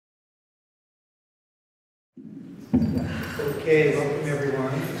Okay, welcome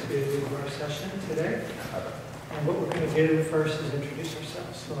everyone to our session today. And what we're going to do first is introduce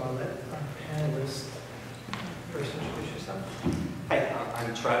ourselves. So I'll let our panelists first introduce yourself. Hi,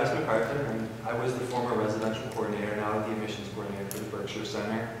 I'm Travis McArthur, and I was the former residential coordinator, now the admissions coordinator for the Berkshire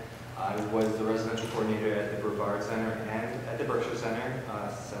Center. I was the residential coordinator at the Brevard Center and at the Berkshire Center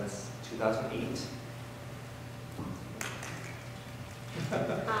since 2008.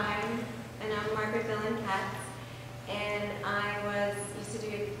 Hi, and I'm Margaret Katz, and I used to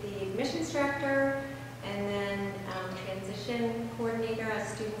do the admissions director and then transition coordinator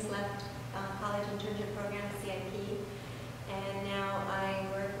as students left college internship program, CIP, and now I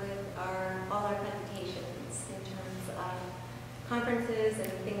work with all our presentations in terms of conferences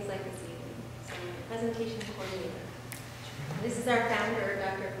and things like this evening. So I'm a presentation coordinator. This is our founder,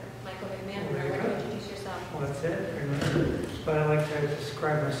 Dr. McManmon. I'd like to introduce yourself. Well, that's it. But I like to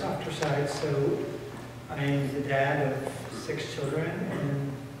describe my softer side. So I am the dad of 6 children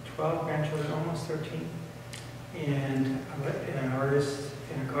and 12 grandchildren, almost 13. And I'm an artist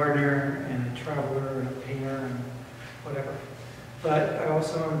and a gardener and a traveler and a painter and whatever. But I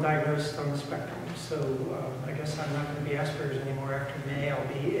also am diagnosed on the spectrum. So I guess I'm not going to be Asperger's anymore after May. I'll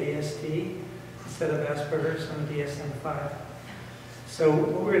be ASD instead of Asperger's. I'm DSM-5. So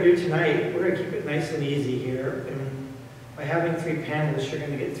what we're going to do tonight, we're going to keep it nice and easy here. And by having 3 panelists, you're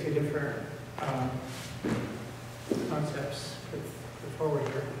going to get 3 different concepts put forward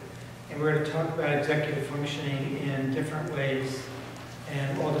here. And we're going to talk about executive functioning in different ways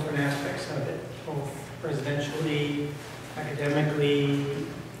and all different aspects of it, both residentially, academically,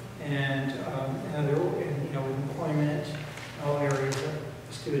 and employment, all areas of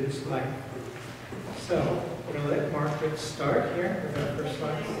the student's life. So we're going to let Margaret start here with our first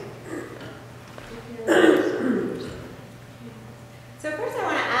slide. So first I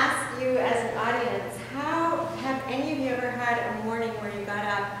want to ask you as an audience, have any of you ever had a morning where you got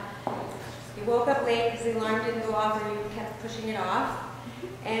up, you woke up late because the alarm didn't go off or you kept pushing it off,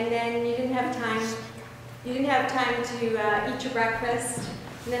 and then you didn't have time to eat your breakfast,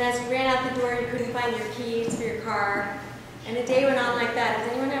 and then as you ran out the door you couldn't find your keys for your car, and the day went on like that. Has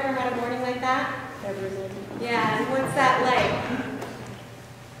anyone ever had a morning like that? Yeah, and what's that like?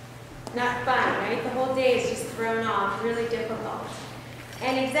 Not fun, right? The whole day is just thrown off, really difficult.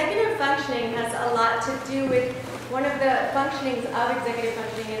 And executive functioning has a lot to do with, one of the functionings of executive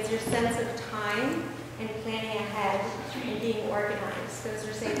functioning is your sense of time and planning ahead and being organized. Those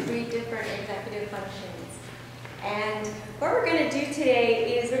are, say, 3 different executive functions. And what we're going to do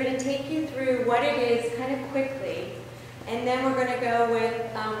today is we're going to take you through what it is kind of quickly, and then we're going to go with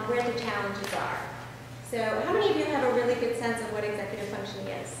where the challenges are. So how many of you have a really good sense of what executive functioning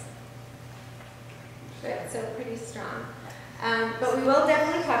is? Good, so pretty strong. But we will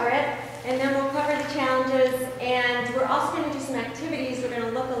definitely cover it, and then we'll cover the challenges, and we're also going to do some activities. We're going to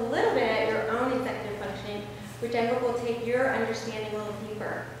look a little bit at your own executive functioning, which I hope will take your understanding a little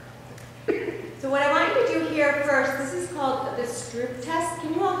deeper. So what I want you to do here first, this is called the Stroop test.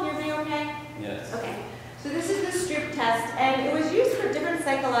 Can you all hear me okay? Yes. Okay. So this is the Stroop test, and it was used for different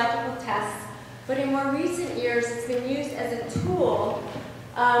psychological tests, but in more recent years it's been used as a tool.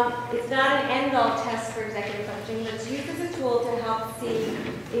 It's not an end-all test for executive functioning, but it's used as a tool to help see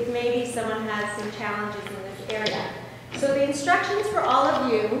if maybe someone has some challenges in this area. So the instructions for all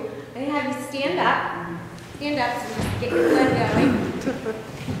of you, I'm going to have you stand up so you can get your blood going.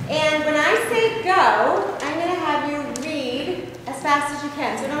 And when I say go, I'm going to have you read as fast as you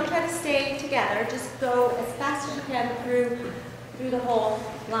can. So don't try to stay together, just go as fast as you can through the whole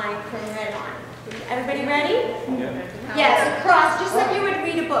line from red on. Everybody ready? Yeah. Yes, across, just like you would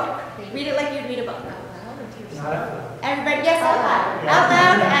read a book. Read it like you'd read a book. Everybody, yes, out loud. Out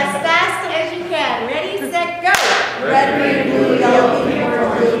loud, as fast as you can. Ready, set, go. Red, green, blue, yellow, pink,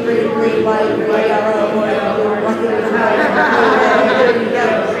 orange, green, blue, white, red, yellow, yellow, red,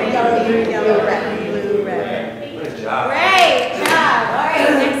 blue, red. Good job. Great job. All right,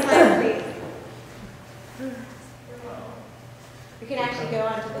 next slide, please. We can actually go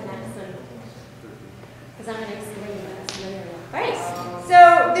on to the next one, because I'm going to explain that later. All right, so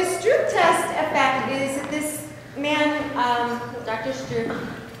the Stroop test effect is this man, Dr. Stroop,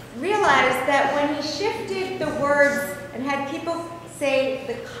 realized that when he shifted the words and had people say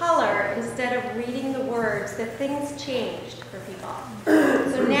the color instead of reading the words, that things changed for people.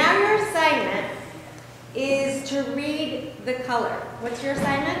 So now your assignment is to read the color. What's your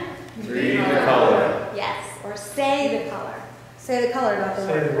assignment? Read the color. Yes, or say the color. Say the color, not the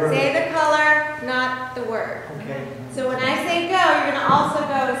word. Say the color, not the word. Okay. So when I say go, you're going to also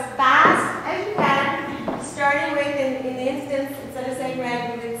go as fast as you can, starting with, in the instance, instead of saying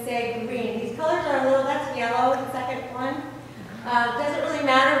red, you would say green. These colors are a little, that's yellow. Doesn't really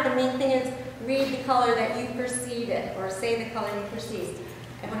matter. The main thing is read the color that you perceive it, or say the color you perceive.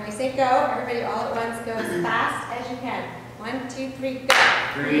 And when I say go, everybody all at once go as fast as you can. 1, 2, 3, go.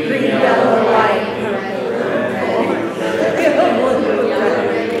 Green, yellow, white, purple, red, yellow,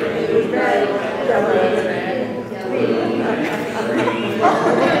 red, yellow,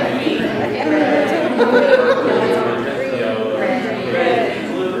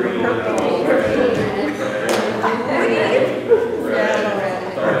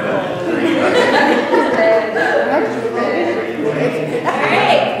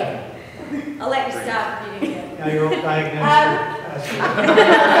 I'll let you stop if you didn't get it. Now you're all diagnosed.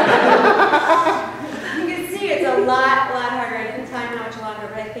 You can see it's a lot harder. I didn't time how much longer,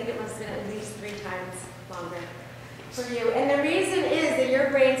 but I think it must have been at least 3 times longer for you. And the reason is that your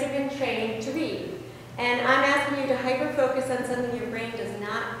brains have been trained to read. And I'm asking you to hyper-focus on something your brain does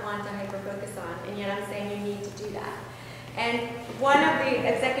not want to hyper-focus on, and yet I'm saying you need to do that. And one of the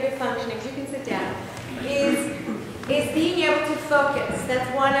executive functionings, you can sit down, is being able to focus. That's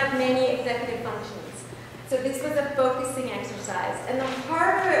one of many executive functions. So this was a focusing exercise. And the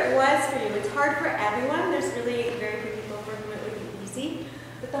harder it was for you, it's hard for everyone. There's really very few people for whom it would be easy.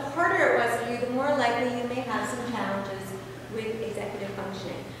 But the harder it was for you, the more likely you may have some challenges with executive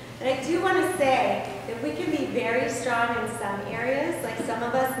functioning. And I do want to say that we can be very strong in some areas, like some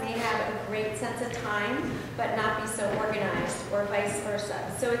of us may have a great sense of time, but not be so organized, or vice versa.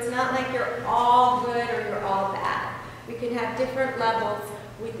 So it's not like you're all good or you're all bad. We can have different levels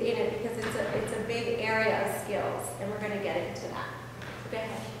within it because it's a big area of skills, and we're going to get into that. Go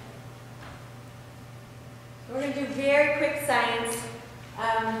ahead. We're going to do very quick science.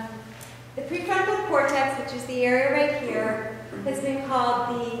 The prefrontal cortex, which is the area right here, has been called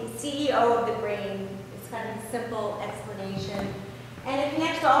the CEO of the brain. It's kind of a simple explanation. And it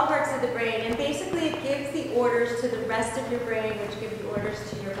connects to all parts of the brain, and basically it gives the orders to the rest of your brain, which give the orders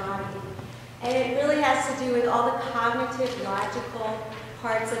to your body. And it really has to do with all the cognitive, logical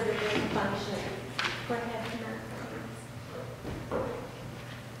parts of the brain functioning. Go ahead,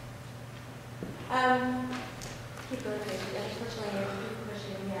 Matt. Keep going, unfortunately, I keep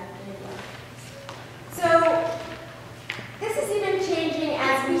pushing. Yeah, there you go. So, this is even changing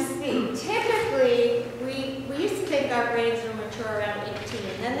as we speak. Typically, we used to think our brains were mature around 18,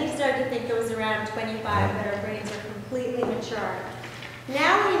 and then they started to think it was around 25 that our brains are completely mature.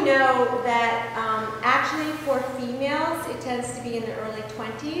 Now we know that actually for females, it tends to be in the early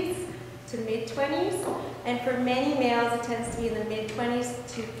 20s to mid-20s, and for many males, it tends to be in the mid-20s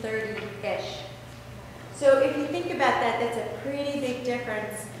to 30-ish. So if you think about that, that's a pretty big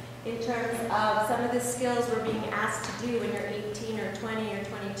difference in terms of some of the skills we're being asked to do when you're 18 or 20 or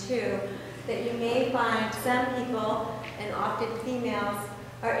 22, that you may find some people, and often females,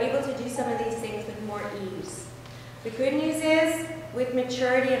 are able to do some of these things with more ease. The good news is, with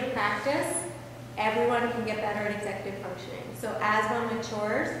maturity and practice, everyone can get better at executive functioning. So as one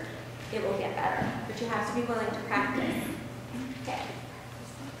matures, it will get better, but you have to be willing to practice. Okay.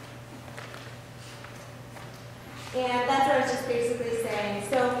 And that's what I was just basically saying.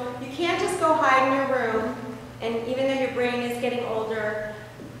 So you can't just go hide in your room, and even though your brain is getting older,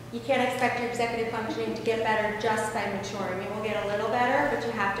 you can't expect your executive functioning to get better just by maturing. It will get a little better, but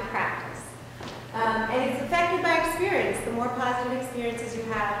you have to practice. And it's affected by experience. The more positive experiences you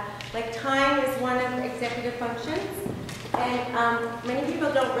have, like time is one of the executive functions, and many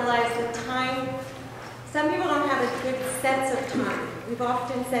people don't realize that time, some people don't have a good sense of time. We've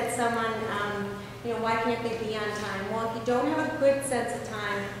often said someone, you know, why can't they be on time? Well, if you don't have a good sense of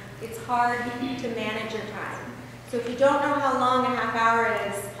time, it's hard to manage your time. So if you don't know how long a half hour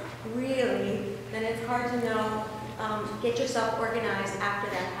is, really, then it's hard to know, get yourself organized after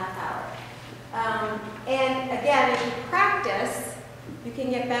that half hour. And again, if you practice, you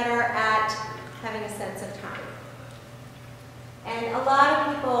can get better at having a sense of time. And a lot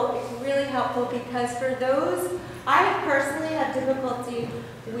of people, it's really helpful because for those, I personally have difficulty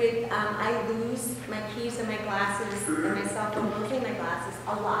with, I lose my keys and my glasses and my cell phone, mostly my glasses,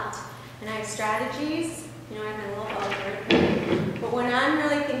 a lot. And I have strategies, you know, I have my little over. But when I'm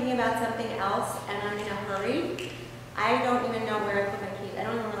really thinking about something else and I'm in a hurry, I don't even know where I put my keys. I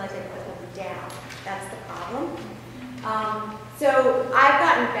don't even realize I put them down. That's the problem. So I've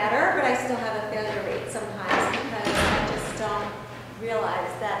gotten better, but I still have a failure rate sometimes because I just don't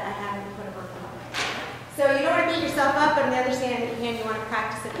realize that I haven't put them on the hook. So you don't want to beat yourself up, but on the other hand, you want to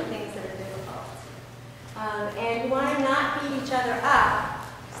practice it for things that are difficult. And you want to not beat each other up.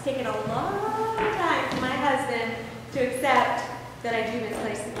 It's taken a long time for my husband to accept that I do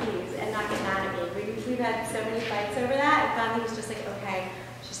misplace the keys and not get mad at me. We've had so many fights over that, and finally he's just like, okay,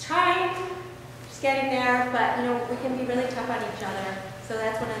 she's trying, just just getting there, but you know, we can be really tough on each other. So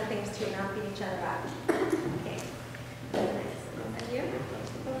that's one of the things too, not beat each other up. Okay. Thank you.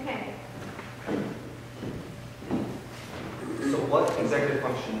 Okay. So what executive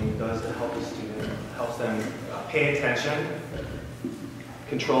functioning does to help a student helps them pay attention,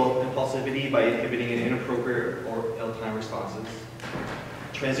 control impulsivity by inhibiting inappropriate or ill-timed responses,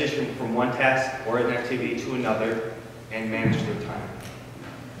 transition from one task or an activity to another, and manage their time.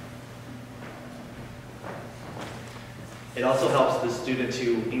 It also helps the student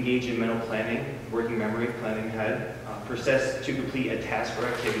to engage in mental planning, working memory, planning ahead, persist to complete a task or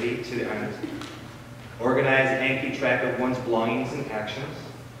activity to the end, organize and keep track of one's belongings and actions,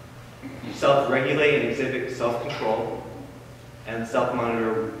 self-regulate and exhibit self-control, and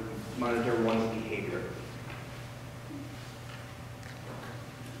self-monitor one's behavior.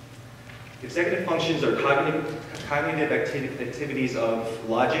 Executive functions are cognitive activities of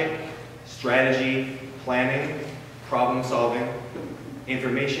logic, strategy, planning, problem solving,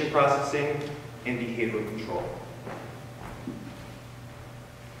 information processing, and behavioral control.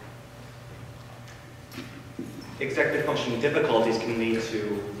 Executive functioning difficulties can lead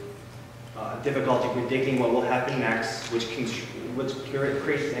to difficulty predicting what will happen next, which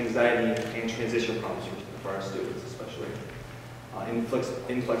creates anxiety and transition problems for our students, especially.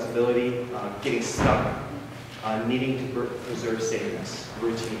 Inflexibility, getting stuck, needing to preserve sameness,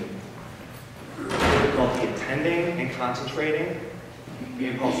 routine. Difficulty attending and concentrating,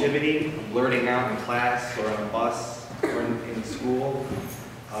 impulsivity, blurting out in class or on a bus or in school.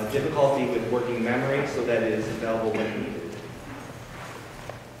 Difficulty with working memory so that it is available when needed.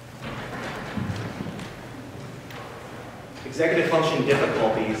 Executive function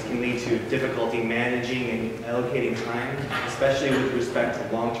difficulties can lead to difficulty managing and allocating time, especially with respect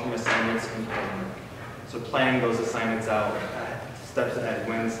to long-term assignments and homework. So planning those assignments out, steps ahead,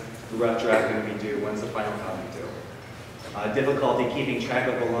 when's the rough draft going to be due, when's the final copy due. Difficulty keeping track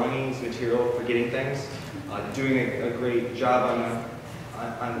of belongings, material, forgetting things, doing a great job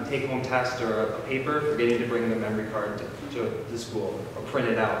on the take-home test or a paper, forgetting to bring the memory card to school or print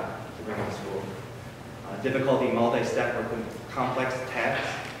it out to bring it to school. Difficulty multi-step or complex tasks,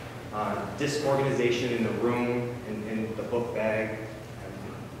 disorganization in the room, in the book bag,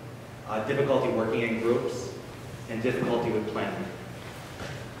 difficulty working in groups, and difficulty with planning.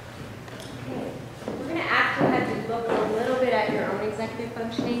 Okay. We're going to actually have to look a little bit at your own executive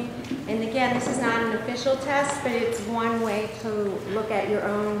functioning. And again, this is not an official test, but it's one way to look at your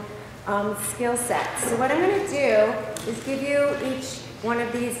own skill sets. So what I'm going to do is give you each one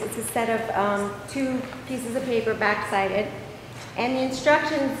of these. It's a set of 2 pieces of paper back-sided. And the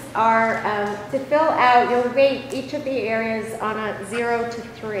instructions are to fill out, you'll rate each of the areas on a 0 to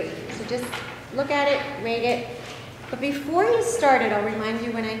 3. So just look at it, rate it. But before you start it, I'll remind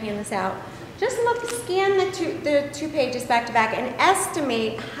you when I hand this out, just scan the two pages back to back and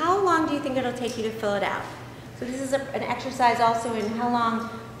estimate how long do you think it'll take you to fill it out. So this is an exercise also in how long,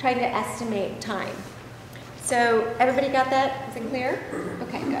 trying to estimate time. So everybody got that? Is it clear?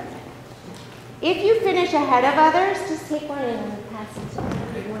 Okay, good. If you finish ahead of others, just take one and pass it to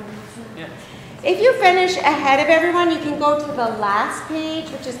everyone. Yeah. If you finish ahead of everyone, you can go to the last page,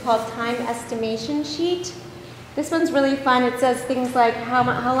 which is called Time Estimation Sheet. This one's really fun. It says things like how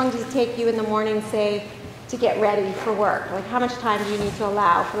long does it take you in the morning, say, to get ready for work? Like how much time do you need to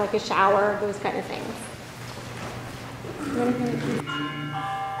allow for like a shower, those kind of things.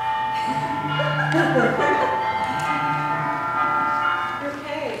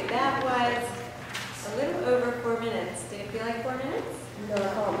 Okay, that was a little over 4 minutes. Did it feel like 4 minutes? No,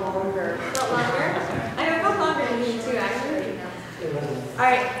 it felt longer. Felt longer? I know it felt longer to me too, actually. All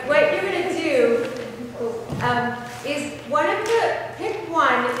right, what you're going to do is pick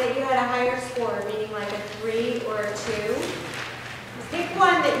one that you had a higher score, meaning like a 3 or a 2. Pick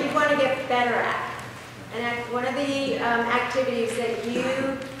one that you want to get better at. And one of the activities that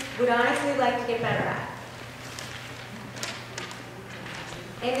you would honestly like to get better at.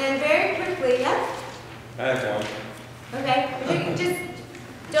 And then very quickly, yeah? I have one. Okay, but you can just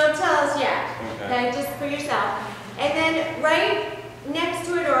don't tell us yet. Okay, just for yourself. And then right next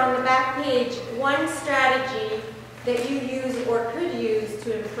to it or on the back page, one strategy that you use or could use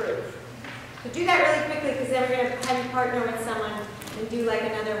to improve. So do that really quickly because then we're going to have you partner with someone and do like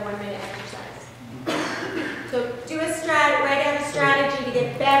another 1-minute exercise. So do write down a strategy to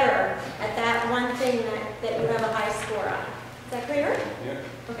get better at that one thing that you have a high score on. Is that clear? Yeah.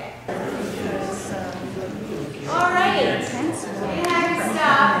 Okay. All right. You have your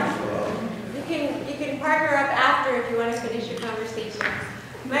stuff. You can partner up after if you want to finish your conversation.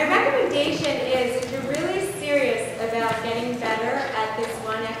 My recommendation is if you're really serious about getting better at this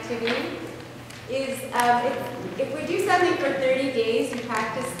one activity, is if we do something for 30 days, you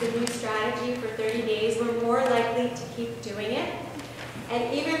practice the new strategy for 30 days, we're more likely to keep doing it.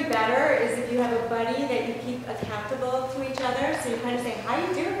 And even better is if you have a buddy that you keep accountable to each other, so you kind of say, how are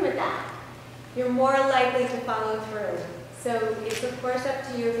you doing with that? You're more likely to follow through. So it's of course up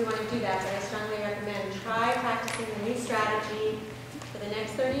to you if you want to do that, but I strongly recommend try practicing the new strategy for the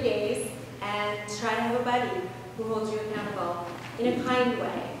next 30 days and try to have a buddy who holds you accountable in a kind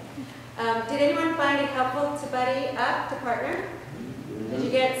way. Did anyone find it helpful to buddy up, to partner? Did you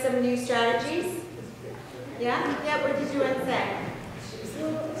get some new strategies? Yeah? Yeah, what did you want to say?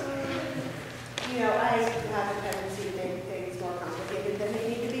 You know, I have a tendency to make things more complicated than they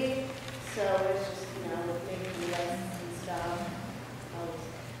need to be. So it's just, you know, making lists and stuff.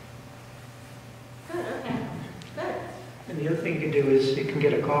 Good, okay. Good. And the other thing you can do is you can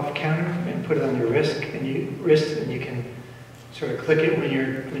get a golf counter and put it on your wrist, and you can sort of click it when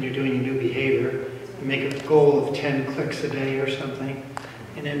you're doing a new behavior. And make a goal of 10 clicks a day or something.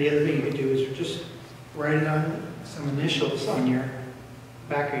 And then the other thing you can do is just write it on some initials on your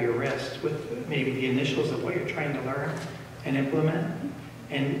back of your wrist with maybe the initials of what you're trying to learn and implement.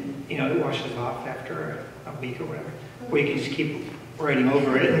 And you know, it washes off after a week or whatever. Or you can just keep writing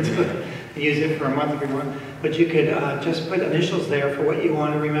over it until you use it for a month if you want. But you could just put initials there for what you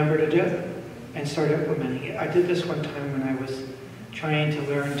want to remember to do and start implementing it. I did this one time when I was trying to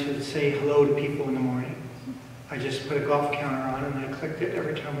learn to say hello to people in the morning. I just put a golf counter on and I clicked it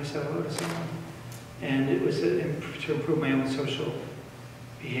every time I said hello to someone. And it was to improve my own social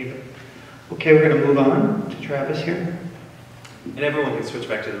behavior. Okay, we're going to move on to Travis here. And everyone can switch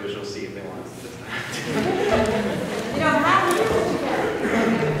back to the original seat if they want. You don't have to, but you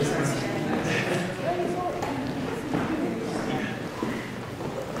can.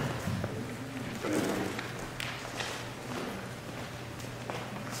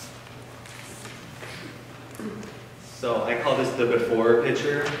 So I call this the before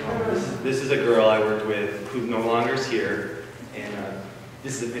picture. This is a girl I worked with who no longer is here. And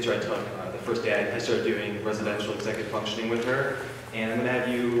this is a picture I took the first day I started doing residential executive functioning with her. And I'm going to have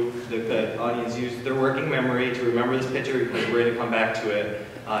you, the audience, use their working memory to remember this picture because we're going to come back to it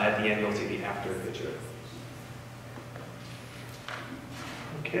at the end. You'll see the after picture.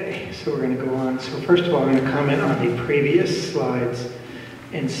 Okay, so we're going to go on. So first of all, I'm going to comment on the previous slides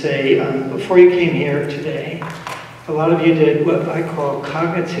and say, before you came here today, a lot of you did what I call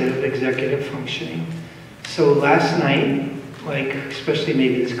cognitive executive functioning. So last night, like especially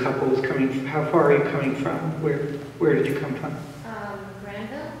maybe this couple is coming from, how far are you coming from? Where did you come from?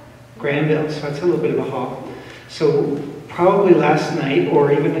 Granville? Granville, so that's a little bit of a haul. So probably last night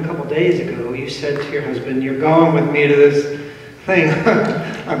or even a couple days ago, you said to your husband, you're going with me to this thing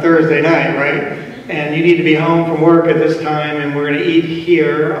on Thursday night, right? And you need to be home from work at this time and we're going to eat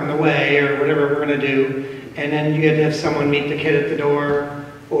here on the way or whatever we're going to do. And then you had to have someone meet the kid at the door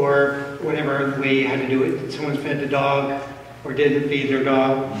or whatever way you had to do it. Someone fed the dog or didn't feed their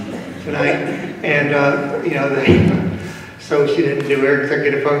dog tonight. And, you know, so she didn't do her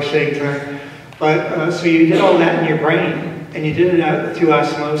executive functioning tonight. But so you did all that in your brain and you did it through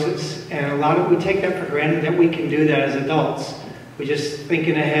osmosis. And a lot of, we take that for granted that we can do that as adults. We're just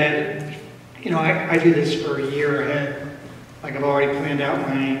thinking ahead. You know, I do this for a year ahead. Like I've already planned out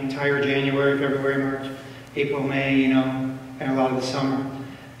my entire January, February, March, April, May, you know, and a lot of the summer.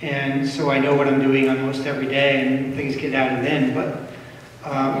 And so I know what I'm doing almost every day and things get added in. But,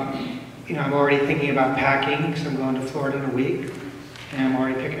 you know, I'm already thinking about packing because I'm going to Florida in a week. And I'm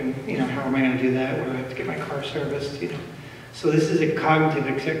already picking, you know, how am I going to do that? Where do I have to get my car serviced, you know. So this is a cognitive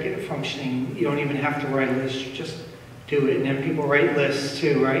executive functioning. You don't even have to write a list, you just do it. And then people write lists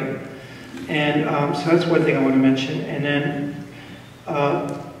too, right? And so that's one thing I want to mention. And then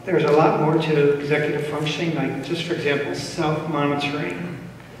there's a lot more to executive functioning, like just for example, self-monitoring.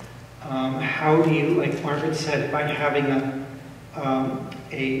 How do you, like Margaret said, by having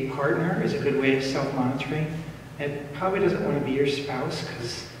a partner is a good way of self-monitoring. It probably doesn't want to be your spouse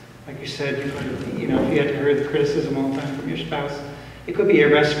because, like you said, you know, if you had to hear the criticism all the time from your spouse, it could be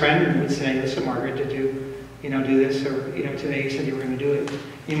your best friend who would say, "Listen, Margaret, did you, you know, do this?" Or, you know, today you said you were going to do it.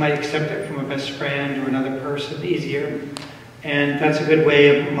 You might accept it from a best friend or another person easier. And that's a good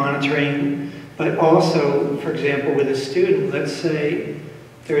way of monitoring. But also, for example, with a student, let's say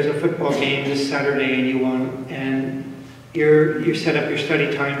there's a football game this Saturday and you want, and you set up your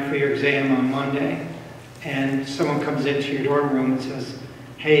study time for your exam on Monday. And someone comes into your dorm room and says,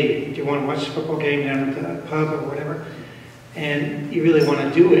 "Hey, do you want to watch the football game down at the pub or whatever?" And you really want to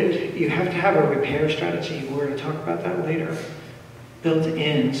do it. You have to have a repair strategy. We're going to talk about that later. Built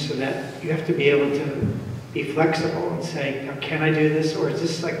in so that you have to be able to be flexible and say, now, can I do this, or is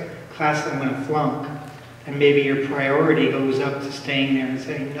this like class that I'm going to flunk? And maybe your priority goes up to staying there and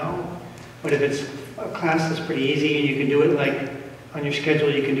saying no. But if it's a class that's pretty easy and you can do it like on your schedule,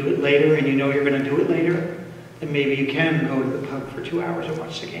 you can do it later and you know you're going to do it later, then maybe you can go to the pub for 2 hours and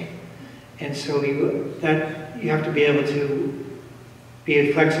watch the game. And so you have to be able to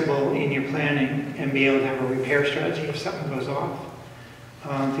be flexible in your planning and be able to have a repair strategy if something goes off.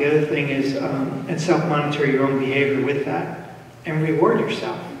 The other thing is, and self-monitor your own behavior with that, and reward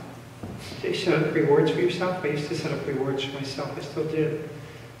yourself. You set up rewards for yourself. I used to set up rewards for myself. I still do.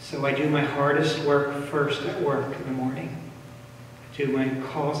 So I do my hardest work first at work in the morning. I do my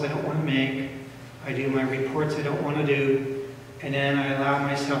calls I don't want to make. I do my reports I don't want to do. And then I allow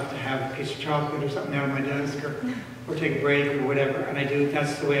myself to have a piece of chocolate or something out of my desk, or take a break or whatever. And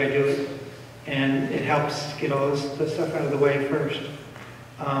that's the way I do it. And it helps get all the stuff out of the way first.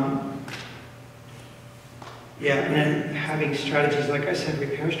 Yeah, and then having strategies, like I said,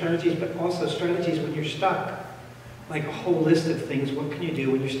 repair strategies, but also strategies when you're stuck. Like a whole list of things, what can you do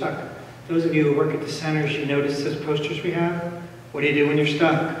when you're stuck? Those of you who work at the centers, you notice those posters we have. What do you do when you're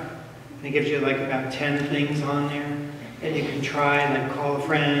stuck? And it gives you like about 10 things on there that you can try, like call a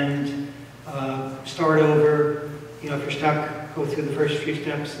friend, start over. You know, if you're stuck, go through the first few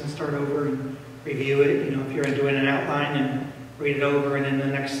steps and start over and review it. You know, if you're doing an outline and read it over, and then the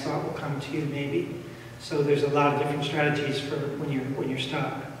next thought will come to you maybe. So there's a lot of different strategies for when you're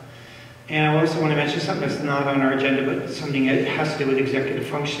stuck. And I also want to mention something that's not on our agenda, but something that has to do with executive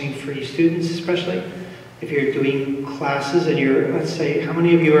functioning for you students, especially if you're doing classes and you're, let's say, how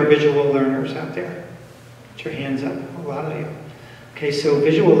many of you are visual learners out there? Put your hands up, a lot of you. Okay, so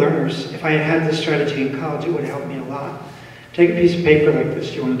visual learners, if I had this strategy in college, it would help me a lot. Take a piece of paper like this,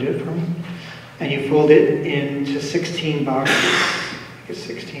 do you want to do it for me? And you fold it into 16 boxes. I think it's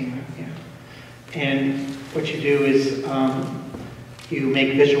 16, right? Yeah. And what you do is you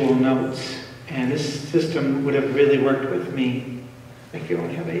make visual notes. And this system would have really worked with me. I think you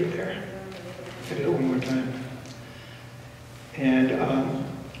only have 8 there. I'll do it one more time.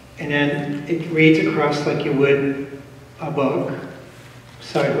 And then it reads across like you would a book,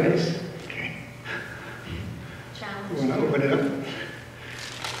 sideways. Okay. You want to open it up.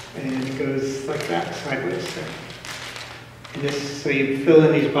 And it goes like that, sideways. And so you fill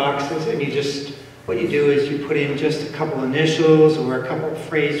in these boxes, and you just, what you do is you put in just a couple initials or a couple of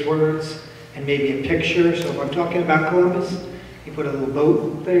phrase words and maybe a picture. So if I'm talking about Columbus, you put a little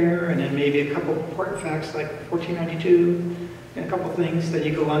boat there, and then maybe a couple of important facts like 1492, and a couple of things. Then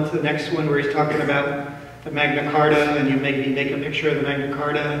you go on to the next one where he's talking about the Magna Carta, and you maybe make a picture of the Magna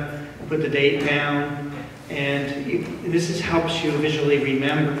Carta, put the date down. And this helps you visually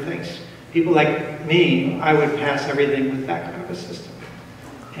remember things. People like me, I would pass everything with that kind of a system.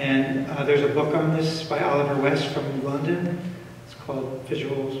 And there's a book on this by Oliver West from London. It's called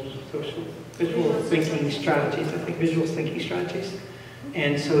Visual Thinking Strategies, I think, Visual Thinking Strategies.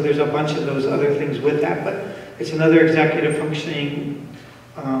 And so there's a bunch of those other things with that, but it's another executive functioning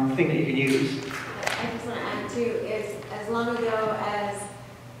thing that you can use. I just want to add too, is as long ago as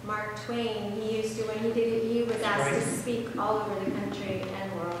Mark Twain, he used to, when he was asked to speak all over the country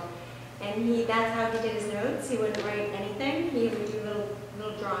and world, and that's how he did his notes. He wouldn't write anything. He would do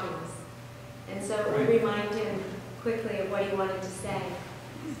little drawings, and so it would remind him quickly of what he wanted to say.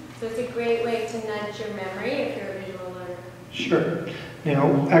 So it's a great way to nudge your memory if you're a visual learner. Sure.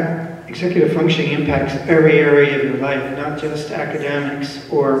 Now, executive functioning impacts every area of your life, not just academics,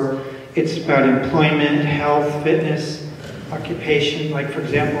 or it's about employment, health, fitness, occupation. Like, for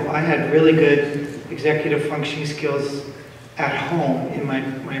example, I had really good executive functioning skills at home. In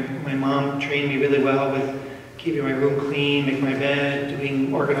my mom trained me really well with keeping my room clean, making my bed,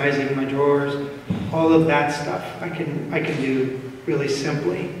 organizing my drawers, all of that stuff I can do really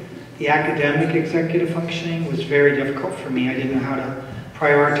simply. The academic executive functioning was very difficult for me. I didn't know how to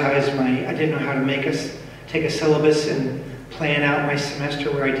prioritize I didn't know how to take a syllabus and plan out my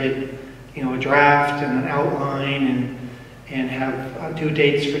semester where I did, a draft and an outline and have due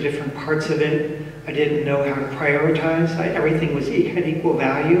dates for different parts of it. I didn't know how to prioritize. Everything had equal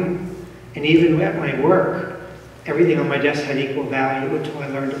value. And even at my work, everything on my desk had equal value until I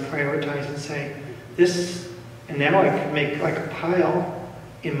learned to prioritize and say, this, and now I can make like a pile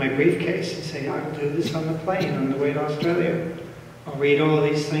in my briefcase and say, I'll do this on the plane on the way to Australia. I'll read all of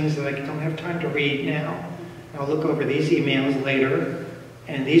these things that I don't have time to read now. I'll look over these emails later,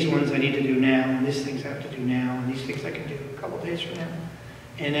 and these ones I need to do now, and these things I have to do now, and these things I can do a couple days from now.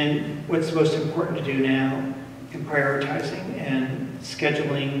 And then what's most important to do now, and prioritizing and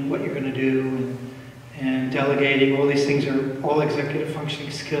scheduling what you're going to do, and delegating. All these things are all executive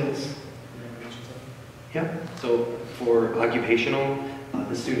functioning skills. Yeah. So for occupational,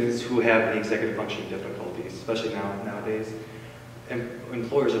 the students who have the executive functioning difficulties, especially nowadays,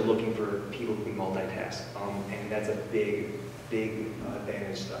 employers are looking for people who can multitask, and that's a big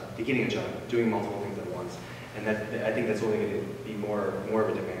advantage beginning a job, doing multiple things at once. And I think that's only going to be more of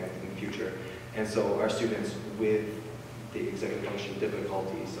a demand in the future. And so our students with the executive functioning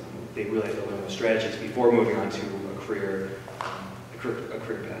difficulties, they really have to learn those strategies before moving on to a career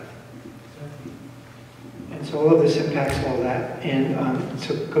path. And so all of this impacts all that. And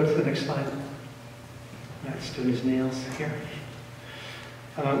so go to the next slide. Matt's doing his nails here.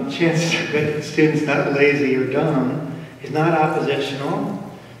 Chances are good that students not lazy or dumb is not oppositional,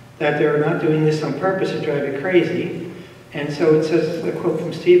 that they're not doing this on purpose to drive you crazy. And so it says, a quote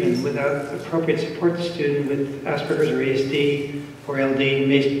from Stephen, without appropriate support, the student with Asperger's or ASD or LD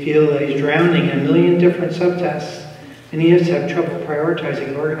may feel that he's drowning in a million different subtasks, and he has to have trouble prioritizing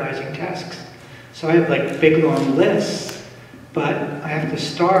and organizing tasks. So I have like big long lists, but I have to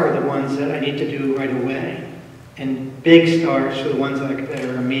star the ones that I need to do right away. And big stars for the ones that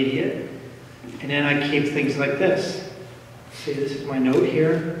are immediate. And then I keep things like this. See, this is my note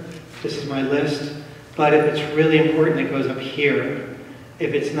here. This is my list. But if it's really important, it goes up here.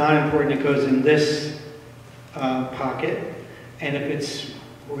 If it's not important, it goes in this pocket. And if it's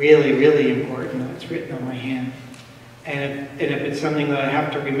really, really important, it's written on my hand. And if it's something that I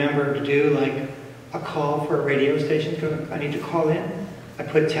have to remember to do, like a call for a radio station, I need to call in, I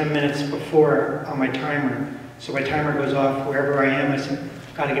put 10 minutes before on my timer. So my timer goes off wherever I am. I said,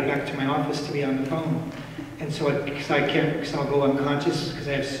 I've got to get back to my office to be on the phone. And so because I'll go unconscious because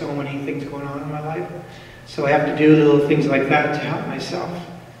I have so many things going on in my life. So I have to do little things like that to help myself.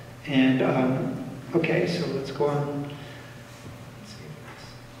 And okay, so let's go on.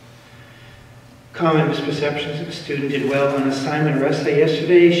 Common misperceptions: if a student did well on assignment or essay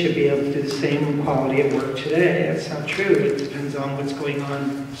yesterday, should be able to do the same quality of work today. That's not true. It depends on what's going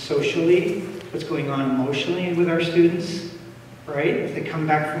on socially, what's going on emotionally with our students, right? If they come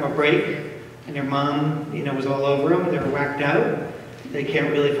back from a break and their mom, was all over them, they're whacked out, they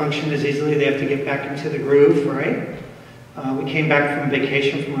can't really function as easily, they have to get back into the groove, right? We came back from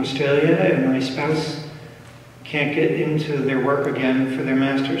vacation from Australia, and my spouse can't get into their work again for their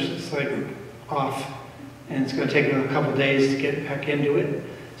master's. It's like off, and it's going to take them a couple days to get back into it.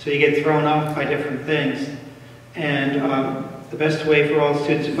 So you get thrown off by different things. And the best way for all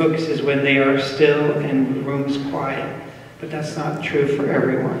students to focus is when they are still and the room is quiet. But that's not true for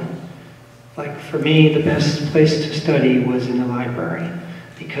everyone. Like for me, the best place to study was in the library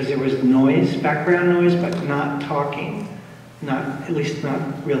because there was noise, background noise, but not talking, at least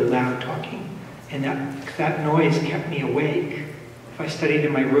not real loud talking. And that noise kept me awake. If I studied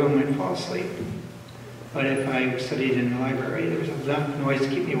in my room, I'd fall asleep. But if I studied in the library, there was enough noise to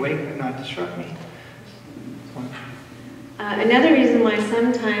keep me awake but not disrupt me. Another reason why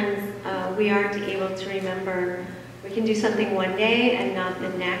sometimes we aren't able to remember, we can do something one day and not the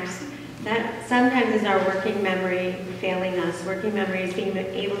next. That sometimes is our working memory failing us. Working memory is being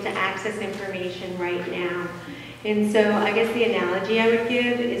able to access information right now. And so I guess the analogy I would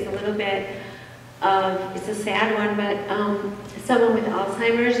give is a little bit of, it's a sad one, but someone with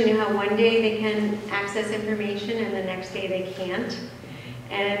Alzheimer's, you know how one day they can access information and the next day they can't?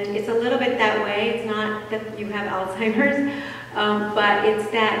 And it's a little bit that way. It's not that you have Alzheimer's, but it's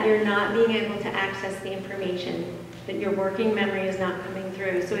that you're not being able to access the information, that your working memory is not coming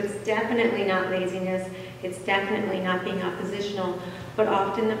through. So it's definitely not laziness. It's definitely not being oppositional, but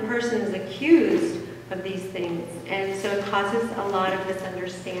often the person is accused of these things. And so it causes a lot of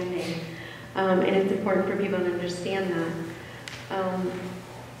misunderstanding. And it's important for people to understand that. I was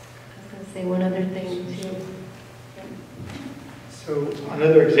going to say one other thing too. So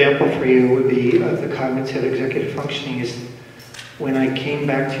another example for you would be the cognitive executive functioning is when I came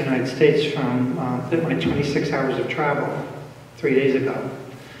back to the United States from my 26 hours of travel 3 days ago.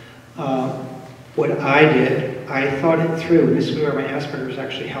 What I did, I thought it through, and this is where my Asperger's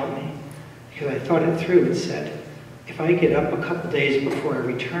actually helped me, because I thought it through and said, if I get up a couple days before I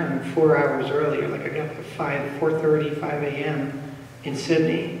return, 4 hours earlier, like I got up at 4:30, 5 a.m. in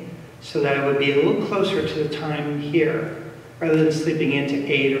Sydney, so that I would be a little closer to the time here, rather than sleeping into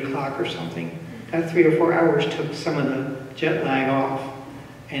 8 o'clock or something. That 3 or 4 hours took some of the jet lag off.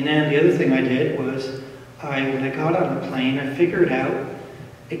 And then the other thing I did was, when I got on the plane, I figured out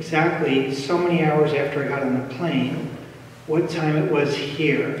exactly so many hours after I got on the plane, what time it was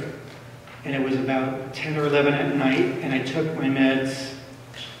here. And it was about 10 or 11 at night, and I took my meds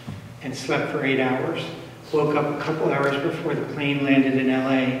and slept for 8 hours. Woke up a couple hours before the plane landed in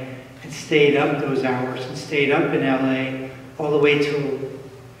LA and stayed up those hours and stayed up in LA all the way till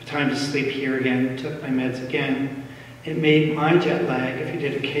time to sleep here again, took my meds again. It made my jet lag, if you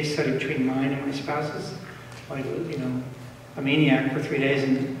did a case study between mine and my spouse's, like, you know, a maniac for 3 days,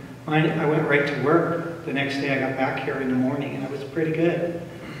 and mine, I went right to work. The next day I got back here in the morning and I was pretty good.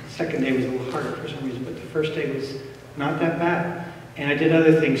 The second day was a little harder for some reason, but the first day was not that bad. And I did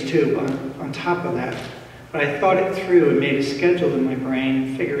other things too on top of that. But I thought it through and made a schedule in my brain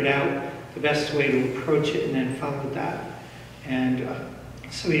and figured out the best way to approach it and then followed that. And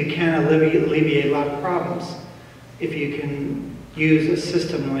so you can alleviate a lot of problems if you can use a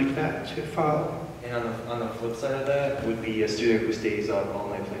system like that to follow. And on the flip side of that would be a student who stays up all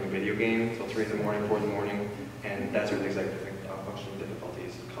night playing a video game till 3 in the morning, 4 in the morning, and that's where the executive functional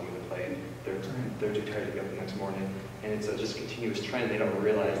difficulties come into play. They're too tired to get up the next morning, and it's a just continuous trend. They don't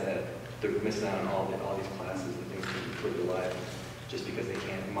realize that they're missing out on all these classes and things to improve their lives just because they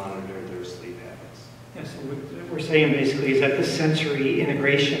can't monitor their sleep habits. Yeah, so what we're saying basically is that the sensory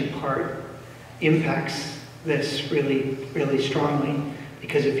integration part impacts this really, really strongly.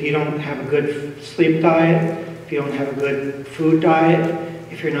 Because if you don't have a good sleep diet, if you don't have a good food diet,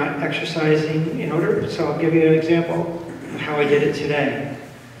 if you're not exercising in order, so I'll give you an example of how I did it today.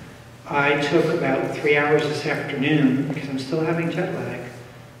 I took about 3 hours this afternoon, because I'm still having jet lag.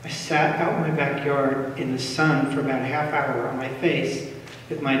 I sat out in my backyard in the sun for about a half hour on my face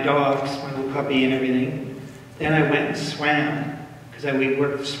with my dogs, my little puppy and everything. Then I went and swam, because we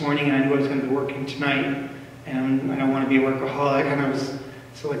worked this morning and I knew I was going to be working tonight. And I don't want to be a workaholic, and I was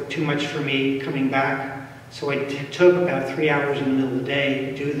like too much for me coming back. So I took about 3 hours in the middle of the day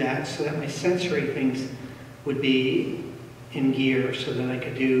to do that so that my sensory things would be in gear so that I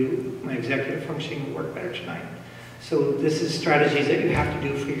could do my executive functioning work better tonight. So this is strategies that you have to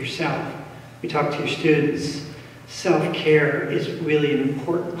do for yourself. We talk to your students. Self-care is really an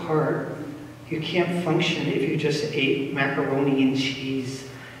important part. You can't function if you just ate macaroni and cheese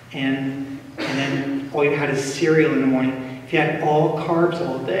and then all you had is cereal in the morning. If you had all carbs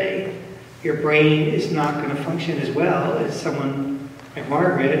all day, your brain is not going to function as well as someone like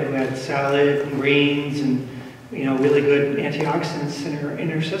Margaret, who had salad and greens and, you know, really good antioxidants in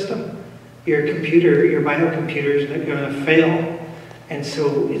her system. Your computer, your biocomputer is going to fail. And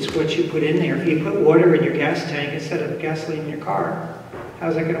so it's what you put in there. If you put water in your gas tank instead of gasoline in your car,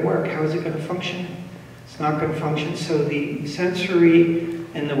 how's that going to work? How is it going to function? It's not going to function. So the sensory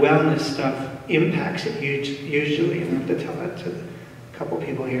and the wellness stuff impacts it usually, and I have to tell that to a couple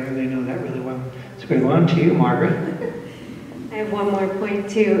people here, and they know that really well. So going on to you, Margaret. I have one more point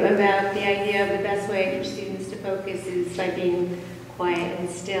too about the idea of the best way for students to focus is by being quiet and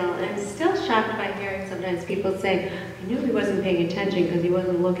still. And I'm still shocked by hearing sometimes people say, I knew he wasn't paying attention because he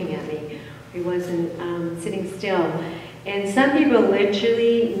wasn't looking at me, or he wasn't sitting still. And some people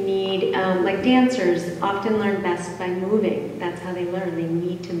literally need, like dancers often learn best by moving. That's how they learn. They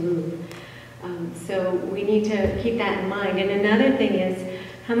need to move. So we need to keep that in mind. And another thing is,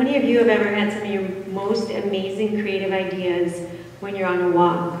 how many of you have ever had some of your most amazing creative ideas when you're on a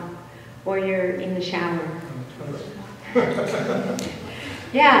walk or you're in the shower?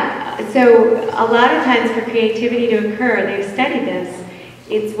 Yeah, so a lot of times for creativity to occur, they've studied this,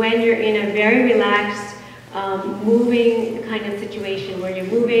 it's when you're in a very relaxed, moving kind of situation where you're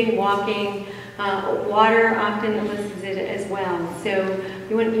moving, walking. Water often elicits it as well. So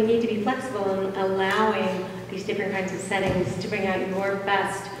you need to be flexible in allowing these different kinds of settings to bring out your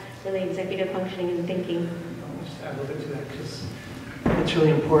best, really executive functioning and thinking. I'll just add a little bit to that because it's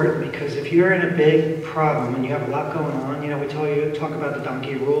really important, because if you're in a big problem and you have a lot going on, you know, we talk about the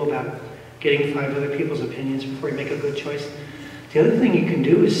donkey rule about getting 5 other people's opinions before you make a good choice. The other thing you can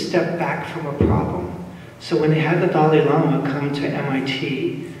do is step back from a problem. So when they had the Dalai Lama come to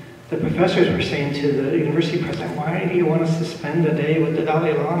MIT, the professors were saying to the university president, why do you want us to spend a day with the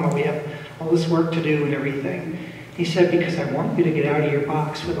Dalai Lama? We have all this work to do and everything. He said, because I want you to get out of your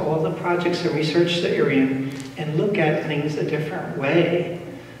box with all the projects and research that you're in and look at things a different way.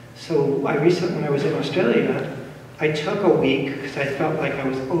 So I recently, when I was in Australia, I took a week because I felt like I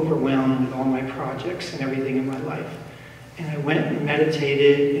was overwhelmed with all my projects and everything in my life. And I went and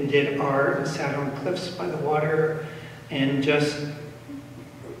meditated and did art and sat on cliffs by the water and just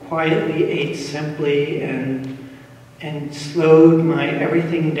quietly ate simply and slowed my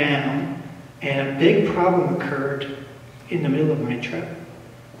everything down. And a big problem occurred in the middle of my trip.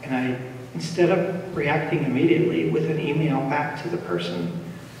 And I, instead of reacting immediately with an email back to the person,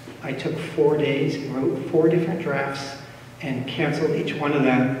 I took 4 days and wrote 4 different drafts and canceled each one of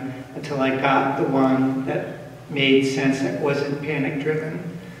them until I got the one that made sense, that wasn't panic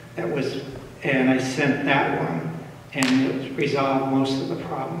driven, and I sent that one, and it resolved most of the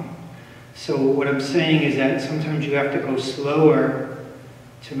problem. So what I'm saying is that sometimes you have to go slower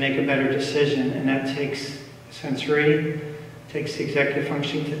to make a better decision, and that takes sensory, takes the executive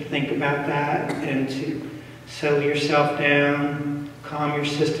function to think about that and to settle yourself down, calm your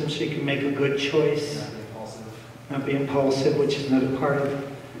system so you can make a good choice. Not be impulsive, which is another part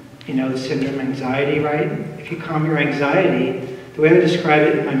of, the syndrome anxiety, right? If you calm your anxiety, the way I describe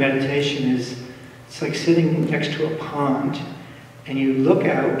it in my meditation is, it's like sitting next to a pond and you look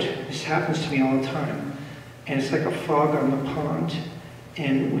out, this happens to me all the time, and it's like a fog on the pond.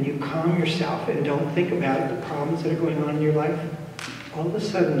 And when you calm yourself and don't think about the problems that are going on in your life, all of a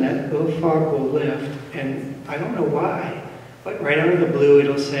sudden that little fog will lift, and I don't know why, but right out of the blue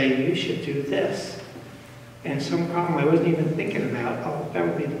it'll say, you should do this. And some problem I wasn't even thinking about, oh, that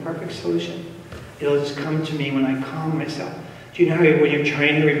would be the perfect solution. It'll just come to me when I calm myself. Do you know how when you're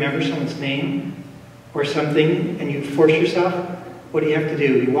trying to remember someone's name or something and you force yourself, what do you have to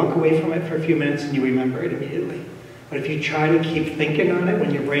do? You walk away from it for a few minutes and you remember it immediately. But if you try to keep thinking on it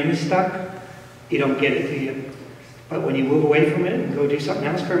when your brain is stuck, you don't get it, do you? But when you move away from it and go do something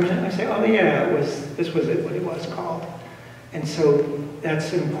else for a minute, I say, oh yeah, this was what it was called. And so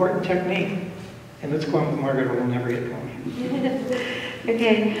that's an important technique. And let's go on with Margaret or we'll never get going.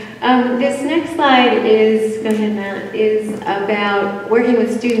 Okay, this next slide is, go ahead Matt, is about working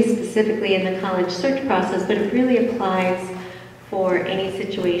with students specifically in the college search process, but it really applies for any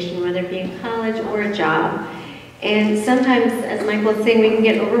situation, whether it be in college or a job. And sometimes, as Michael was saying, we can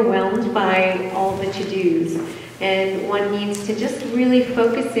get overwhelmed by all the to-dos. And one needs to just really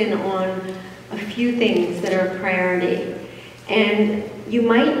focus in on a few things that are a priority. And you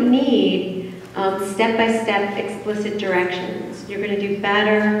might need step-by-step explicit directions. You're going to do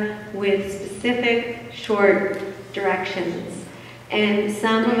better with specific, short directions. And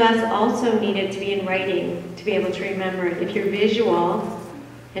some of us also need it to be in writing to be able to remember it. If you're visual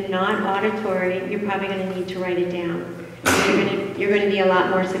and not auditory, you're probably going to need to write it down. You're going to be a lot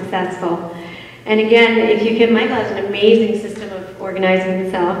more successful. And again, if you can, Michael has an amazing system of organizing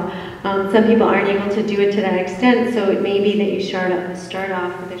himself. Some people aren't able to do it to that extent, so it may be that you start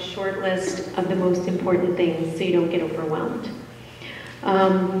off with a short list of the most important things so you don't get overwhelmed.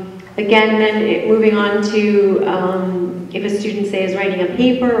 Again, then moving on to if a student, say, is writing a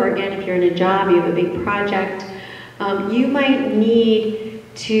paper, or again, if you're in a job, you have a big project, you might need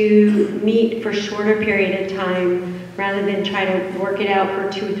to meet for a shorter period of time rather than try to work it out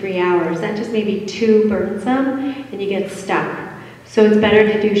for 2 or 3 hours. That just may be too burdensome and you get stuck. So it's better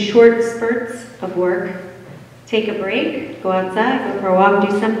to do short spurts of work, take a break, go outside, go for a walk,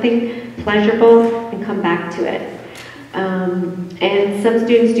 do something pleasurable, and come back to it. And some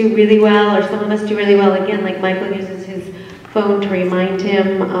students do really well, or some of us do really well, again, like Michael uses his phone to remind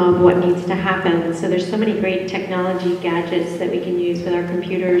him of what needs to happen. So there's so many great technology gadgets that we can use with our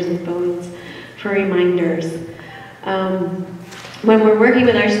computers and phones for reminders. When we're working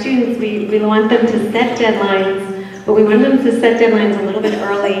with our students, we want them to set deadlines, but we want them to set deadlines a little bit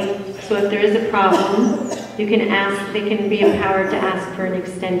early. So if there is a problem, you can ask, they can be empowered to ask for an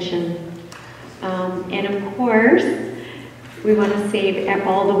extension. And of course, we want to save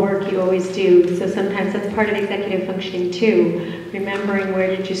all the work you always do. So sometimes that's part of executive functioning too. Remembering where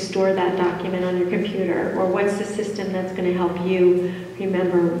did you store that document on your computer, or what's the system that's going to help you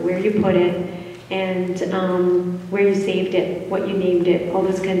remember where you put it, and where you saved it, what you named it, all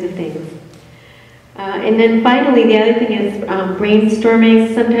those kinds of things. And then finally, the other thing is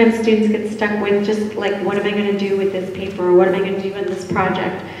brainstorming. Sometimes students get stuck with just like, what am I going to do with this paper, or what am I going to do in this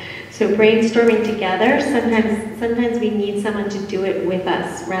project? So brainstorming together, sometimes we need someone to do it with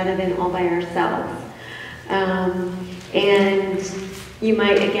us rather than all by ourselves. And you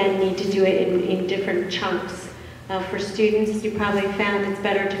might, again, need to do it in different chunks. For students, you probably found it's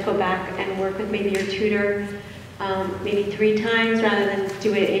better to go back and work with maybe your tutor maybe 3 times rather than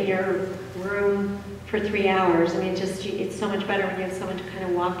do it in your room for 3 hours. I mean, it's so much better when you have someone to kind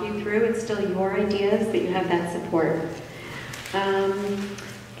of walk you through. It's still your ideas, but you have that support.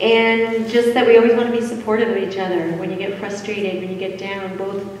 And just that we always want to be supportive of each other when you get frustrated, when you get down,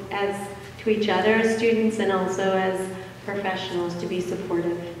 both as to each other as students and also as professionals, to be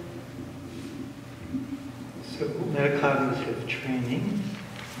supportive. So metacognitive training,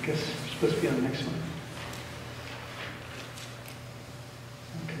 I guess we're supposed to be on the next one.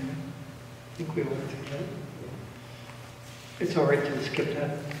 Okay, I think we went through that. It's all right to skip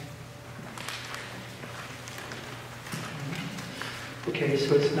that. Okay,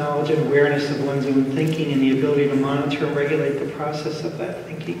 so it's knowledge and awareness of one's own thinking and the ability to monitor and regulate the process of that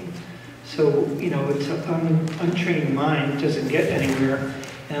thinking. So, it's an untrained mind doesn't get anywhere,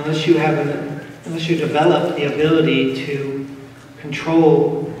 and unless you develop the ability to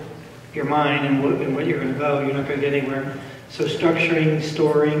control your mind and what you're going to go, you're not going to get anywhere. So structuring,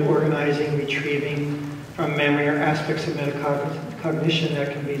 storing, organizing, retrieving from memory are aspects of metacognition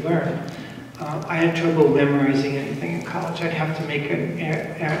that can be learned. I had trouble memorizing anything in college. I'd have to make an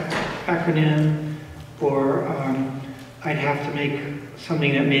acronym, or I'd have to make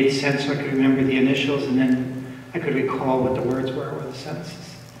something that made sense so I could remember the initials, and then I could recall what the words were or the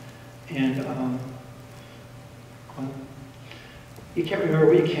sentences. And you can't remember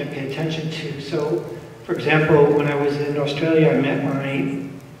what you can't pay attention to. So, for example, when I was in Australia, I met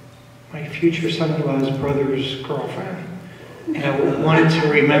my future son-in-law's brother's girlfriend. And I wanted to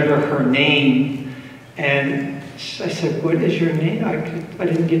remember her name. And I said, what is your name? I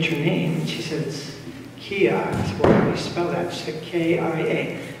didn't get your name. And she said, it's Kia. I said, well, how do you spell that? She said,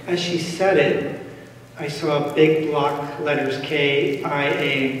 K-I-A. As she said it, I saw big block letters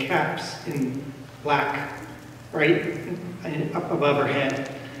K-I-A in caps in black, right up above her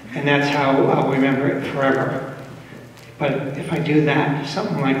head. And that's how I'll remember it forever. But if I do that,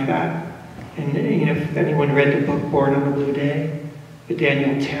 something like that, and you know, if anyone read the book Born on a Blue Day, with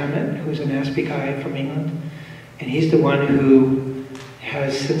Daniel Tammet, who's an Asperger guy from England, and he's the one who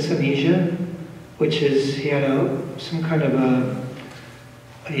has synesthesia, which is, he had some kind of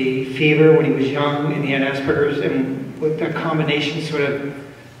a fever when he was young, and he had Asperger's, and with that combination sort of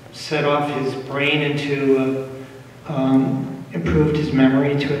set off his brain into, improved his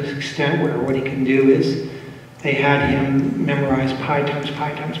memory to an extent where what he can do is, they had him memorize pi times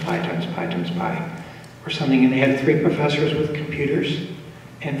pi times pi times pi times pi, or something, and they had 3 professors with computers,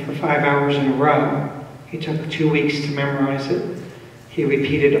 and for 5 hours in a row, he took 2 weeks to memorize it. He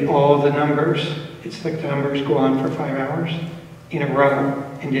repeated all the numbers. It's like the numbers go on for 5 hours in a row,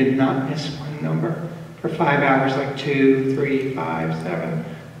 and did not miss one number for 5 hours, like 2, 3, 5, 7,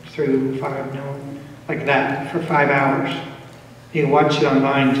 through 5, no, like that, for 5 hours. You can watch it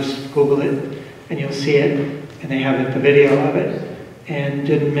online, just Google it, and you'll see it. And they have the video of it, and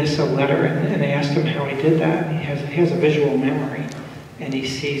didn't miss a letter. And they asked him how he did that. And he has a visual memory, and he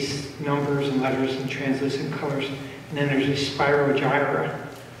sees numbers and letters and translucent colors. And then there's a spirogyra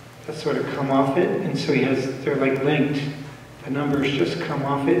that sort of come off it, and so they're like linked. The numbers just come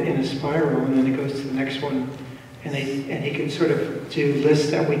off it in a spiral, and then it goes to the next one. And he can sort of do lists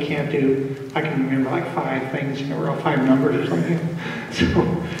that we can't do. I can remember like 5 things in a row, 5 numbers or something.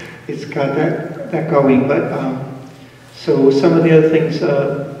 So it's got that going. But so some of the other things,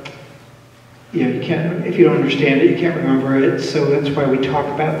 you can't, if you don't understand it, you can't remember it. So that's why we talk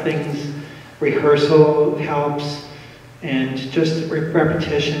about things. Rehearsal helps, and just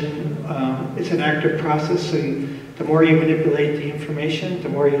repetition. It's an active process. So the more you manipulate the information, the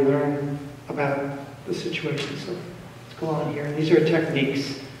more you learn about the situation. So let's go on here. These are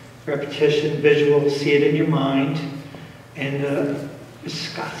techniques: repetition, visual, see it in your mind, and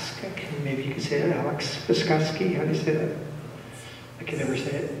maybe you can say that, Alex Vygotsky, how do you say that? I can never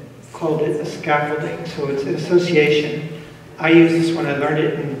say it. Called it a scaffolding, so it's an association. I used this when I learned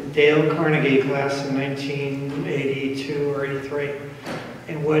it in Dale Carnegie class in 1982 or 83.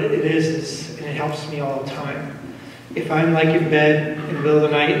 And what it is, and it helps me all the time. If I'm like in bed in the middle of the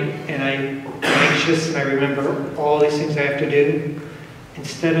night and I'm anxious and I remember all these things I have to do,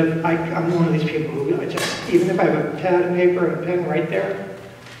 instead of, I'm one of these people who even if I have a pad and paper and a pen right there,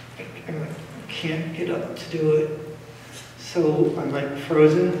 I can't get up to do it. So I'm like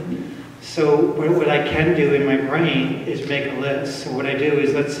frozen. So what I can do in my brain is make a list. So what I do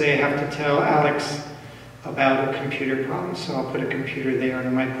is, let's say I have to tell Alex about a computer problem. So I'll put a computer there, and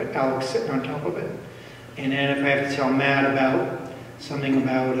I might put Alex sitting on top of it. And then if I have to tell Matt about something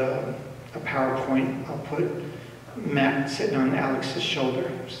about a PowerPoint, I'll put Matt sitting on Alex's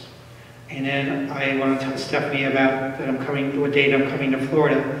shoulders. And then I want to tell Stephanie about what date I'm coming to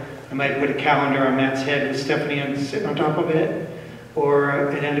Florida. I might put a calendar on Matt's head with Stephanie sitting on top of it.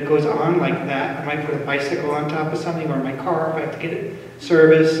 And then it goes on like that. I might put a bicycle on top of something, or my car if I have to get it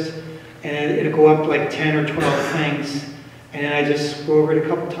serviced. And it'll go up like 10 or 12 things. And then I just go over it a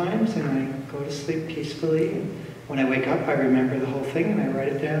couple times, and I go to sleep peacefully. And when I wake up, I remember the whole thing, and I write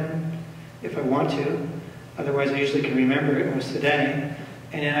it down if I want to. Otherwise, I usually can remember it most of the day.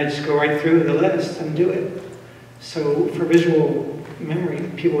 And then I just go right through the list and do it. So for visual memory,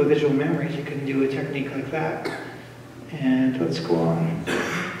 people with visual memories, you can do a technique like that. And let's go on.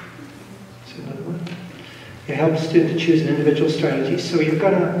 That's another one. It helps students to choose an individual strategy. So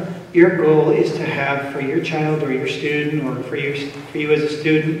your goal is to have, for your child or your student, or for you as a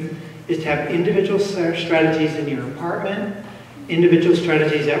student, is to have individual strategies in your apartment, individual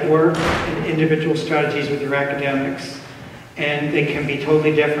strategies at work, and individual strategies with your academics. And they can be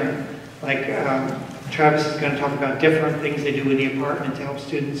totally different. Like Travis is going to talk about different things they do in the apartment to help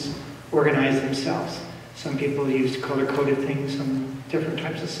students organize themselves. Some people use color-coded things, some different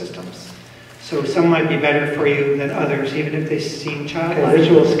types of systems. So some might be better for you than others, even if they seem childlike.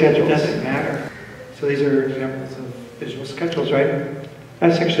 Visual schedules. It doesn't matter. So these are examples of visual schedules, right?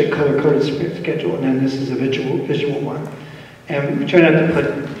 That's actually a color-coded schedule, and then this is a visual one. And we try not to put,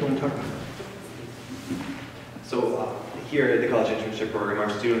 you want to talk about? So here at the college internship program, our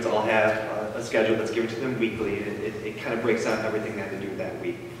students all have a schedule that's given to them weekly. It kind of breaks down everything they have to do that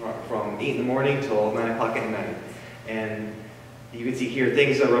week, from 8 in the morning till 9 o'clock at night. And you can see here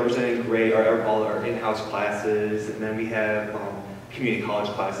things that are represented in gray are all our in-house classes, and then we have community college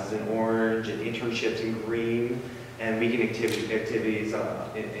classes in orange, and internships in green, and weekend activities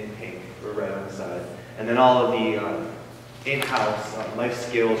in pink or red on the side. And then all of the in-house life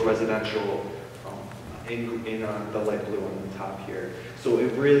skills, residential, in the light blue on the top here. So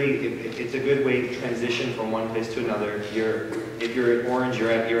it's a good way to transition from one place to another. If you're in orange, you're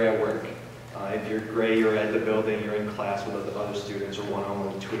at work. If you're gray, you're at the building, you're in class with other students or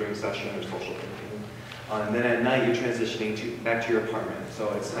one-on-one tutoring session or social thinking. And then at night, you're transitioning back to your apartment. So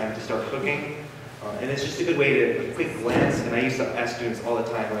it's time to start cooking. And it's just a good way to, a quick glance, and I used to ask students all the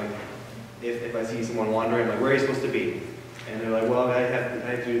time, like, if I see someone wandering, I'm like, where are you supposed to be? And they're like, well, I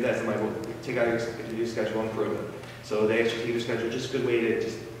have to do this. I'm like, well, take out your schedule and prove it. So they actually take your schedule, just a good way to,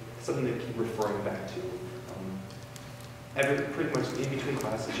 just something to keep referring back to. Pretty much in between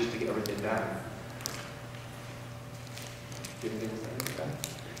classes, just to get everything down. Do you have anything to say?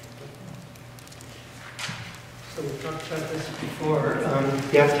 So we've talked about this before.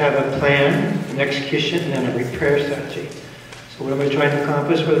 You have to have a plan, an execution, and then a repair strategy. So what am I trying to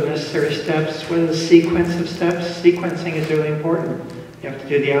accomplish? What are the necessary steps? What are the sequence of steps? Sequencing is really important. You have to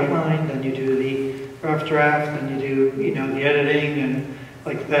do the outline, then you do the rough draft, then you do, the editing and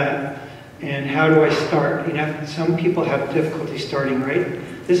like that. And how do I start? Some people have difficulty starting, right?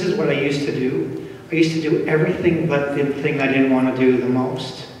 This is what I used to do. I used to do everything but the thing I didn't want to do the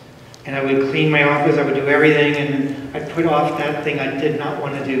most. And I would clean my office, I would do everything, and I'd put off that thing I did not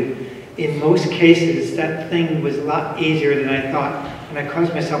want to do. In most cases, that thing was a lot easier than I thought, and I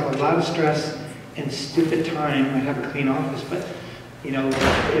caused myself a lot of stress and stupid time. I'd have a clean office, but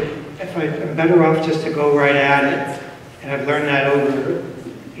if I'm better off just to go right at it, and I've learned that over,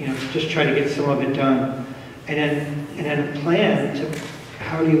 just try to get some of it done, and then plan to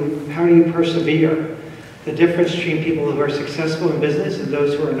how do you persevere. The difference between people who are successful in business and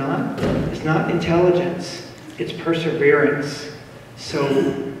those who are not is not intelligence, it's perseverance. So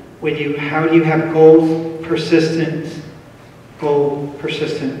how do you have goal persistent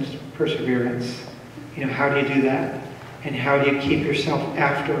perseverance? How do you do that? And how do you keep yourself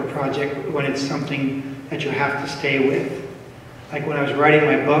after a project when it's something that you have to stay with? Like when I was writing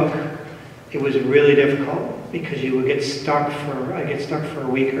my book, it was really difficult because you would get stuck I'd get stuck for a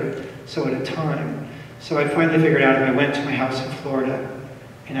week or so at a time. So I finally figured out if I went to my house in Florida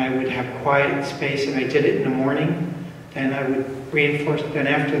and I would have quiet space and I did it in the morning, then I would reinforce it. Then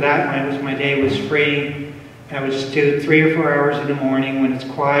after that, my day was free, and I would just do 3 or 4 hours in the morning when it's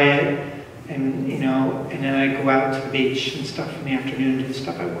quiet, and then I'd go out to the beach and stuff in the afternoon and do the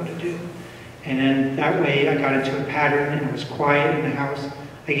stuff I want to do. And then that way I got into a pattern and it was quiet in the house.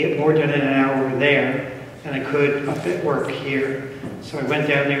 I get more done in an hour there than I could up at work here. So I went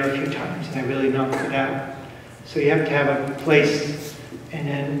down there a few times and I really knocked it out. So you have to have a place, and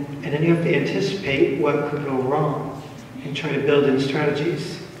then you have to anticipate what could go wrong and try to build in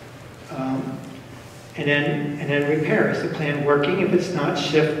strategies. And then repair. Is the plan working? If it's not,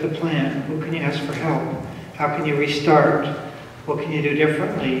 shift the plan. Who can you ask for help? How can you restart? What can you do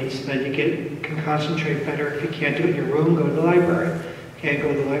differently so that you can concentrate better? If you can't do it in your room, go to the library. Can't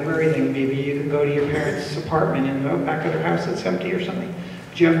go to the library, then maybe you can go to your parents' apartment in the back of their house that's empty or something.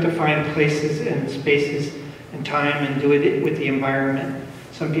 But you have to find places and spaces and time and do it with the environment.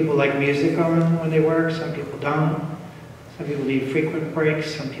 Some people like music on when they work, some people don't. Some people need frequent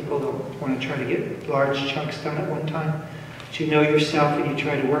breaks, some people don't want to try to get large chunks done at one time. But you know yourself and you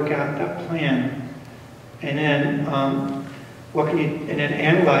try to work out that plan. And then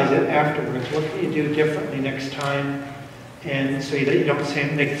analyze it afterwards. What can you do differently next time? And so that you don't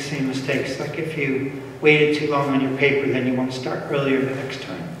make the same mistakes. Like if you waited too long on your paper, then you want to start earlier the next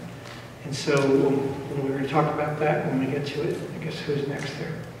time. And so we're going to talk about that when we get to it. I guess who's next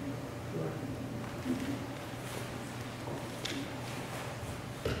there?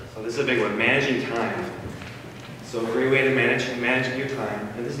 So this is a big one, managing time. So a great way to manage your time,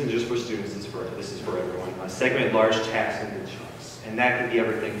 and this isn't just for students, this is for everyone. Segment large tasks into chunks. And that could be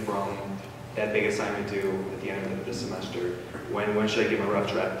everything from that big assignment due at the end of the semester. When should I get my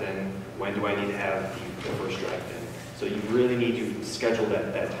rough draft in? When do I need to have the first draft in? So you really need to schedule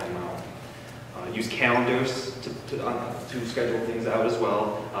that time out. Use calendars to schedule things out as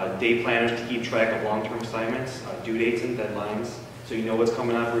well. Day planners to keep track of long-term assignments, due dates and deadlines, so you know what's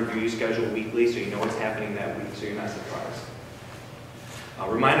coming up. Review your schedule weekly so you know what's happening that week so you're not surprised.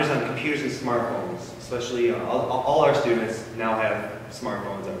 Reminders on computers and smartphones, especially all our students now have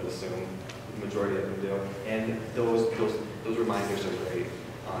smartphones, I would assume. The majority of them do. And those reminders are great.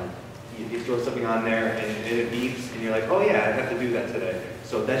 You throw something on there and it beeps and you're like, oh yeah, I have to do that today.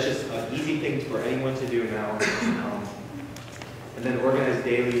 So that's just an easy thing for anyone to do now. And then organize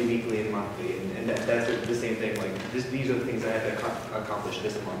daily, weekly, and monthly. And that's the same thing. Like these are the things I have to accomplish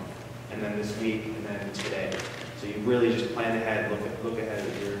this month, and then this week, and then today. So you really just plan ahead, look ahead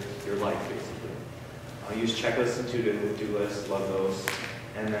of your life, basically. Use checklists and to-do lists, love those.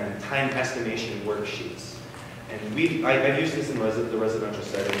 And then time estimation worksheets. And I've used this in the residential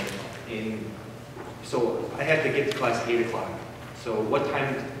setting. So I have to get to class at 8 o'clock. So what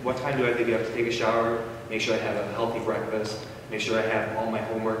time do I have to get up to take a shower, make sure I have a healthy breakfast, make sure I have all my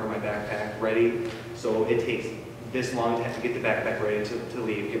homework or my backpack ready. So it takes this long to have to get the backpack ready to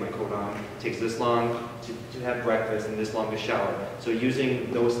leave, get my coat on. It takes this long to have breakfast and this long to shower. So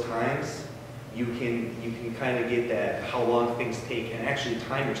using those times, you can kind of get that how long things take and actually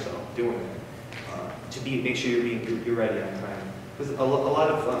time yourself doing it make sure you're ready on time. Because a lot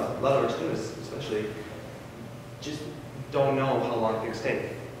of our students, especially, just don't know how long things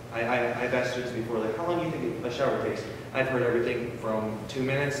take. I've asked students before, like, how long do you think a shower takes? I've heard everything from 2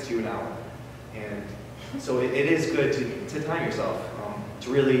 minutes to an hour. And so it is good to time yourself,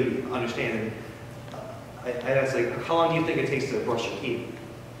 to really understand. I asked, like, how long do you think it takes to brush your teeth?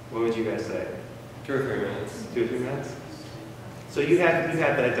 What would you guys say? 2 or 3 minutes. 2 or 3 minutes? So you have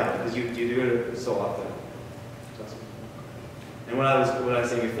that down, because you do it so often. And what I was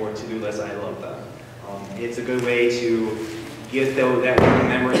saying before, to-do lists, I love them. It's a good way to get that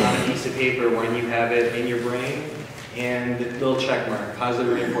memory on a piece of paper when you have it in your brain, and the little check mark,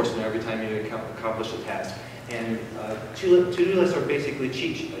 positive reinforcement every time you accomplish a task. And to-do lists are basically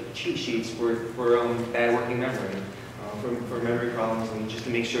cheat sheets for bad working memory, for memory problems, and just to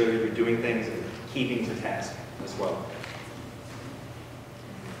make sure that you're doing things and keeping to task as well.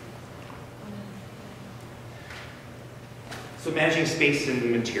 So managing space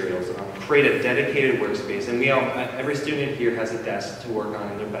and materials, create a dedicated workspace, and every student here has a desk to work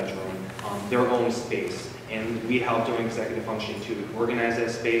on in their bedroom, their own space, and we help during executive functioning to organize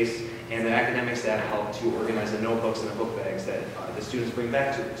that space, and the academic staff help to organize the notebooks and the book bags that the students bring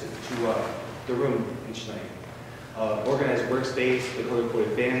back to the room each night. Organize workspace, the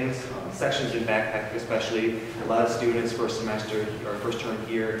color-coded bins, sections in backpack especially. A lot of students first semester or first term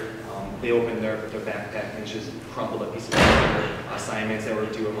here, they open their backpack and just crumple a piece of paper, assignments that were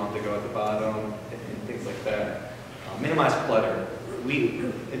due a month ago at the bottom, and things like that. Minimize clutter.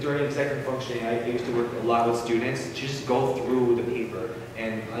 During executive functioning, I used to work a lot with students to just go through the paper.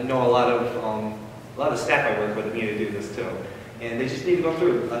 And I know a lot of staff I work with need to do this too. And they just need to go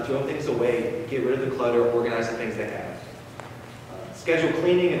through, throw things away, get rid of the clutter, organize the things they have. Schedule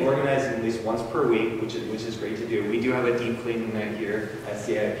cleaning and organizing at least once per week, which is great to do. We do have a deep cleaning night here at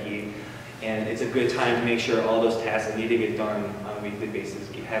CIP, and it's a good time to make sure all those tasks that need to get done on a weekly basis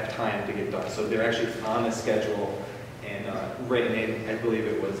have time to get done. So they're actually on the schedule and written in, I believe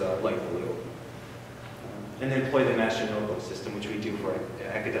it was light blue. And then employ the master notebook system, which we do for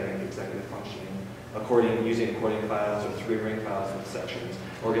academic executive functioning, using according files or 3-ring files in sections,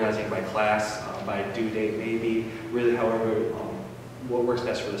 organizing by class, by due date maybe, really however, what works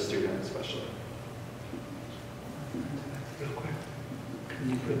best for the student especially. Real quick, can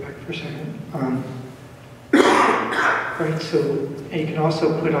you put it back for a second? Right, so and you can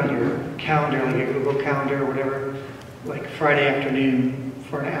also put on your calendar, like your Google Calendar or whatever, like Friday afternoon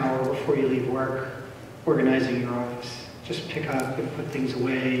for an hour before you leave work, organizing your office. Just pick up and put things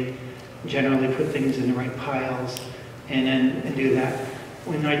away, generally put things in the right piles, and do that.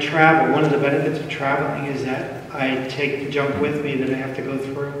 When I travel, one of the benefits of traveling is that I take the junk with me that I have to go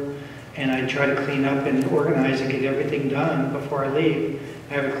through, and I try to clean up and organize and get everything done before I leave.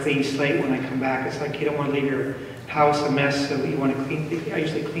 I have a clean slate when I come back. It's like you don't want to leave your house a mess, so you want to clean. I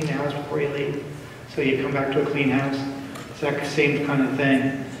usually clean the house before you leave, so you come back to a clean house. It's that same kind of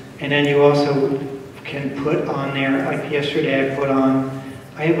thing. And then you also can put on there, like yesterday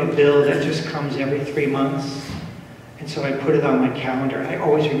I have a bill that just comes every 3 months. And so I put it on my calendar. I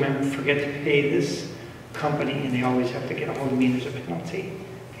always forget to pay this company, and they always have to get a hold of me, and there's a penalty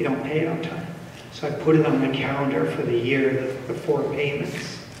if you don't pay it on time. So I put it on my calendar for the year, the 4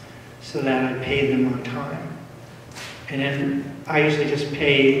 payments, so that I pay them on time. And then I usually just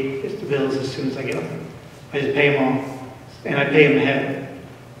pay the bills as soon as I get them. I just pay them all, and I pay them ahead,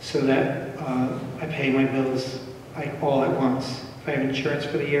 so that I pay my bills all at once. If I have insurance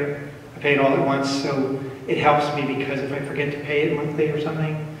for the year, I pay it all at once, so it helps me because if I forget to pay it monthly or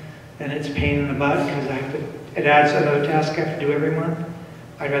something, then it's a pain in the butt because it adds another task I have to do every month.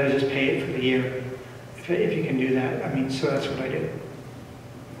 I'd rather just pay it for the year, if you can do that. I mean, so that's what I do.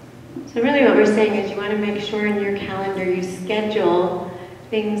 So really what we're saying is you want to make sure in your calendar you schedule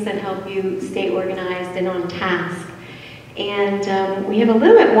things that help you stay organized and on task. And we have a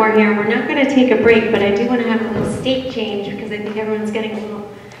little bit more here. We're not going to take a break, but I do want to have a little state change because I think everyone's getting a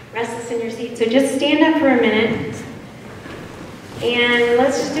little restless in your seat. So just stand up for a minute. And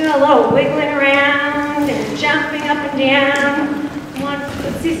let's just do a little wiggling around and jumping up and down.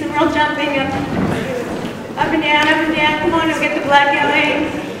 Let's see some real jumping up and down, up and down. Come on, we'll get the blood going.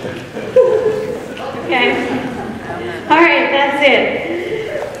 Okay. All right, that's it.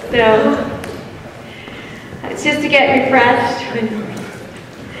 So it's just to get refreshed.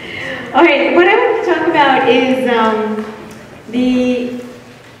 All right, what I want to talk about is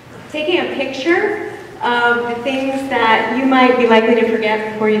taking a picture of the things that you might be likely to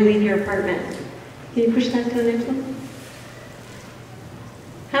forget before you leave your apartment. Can you push that to the next one?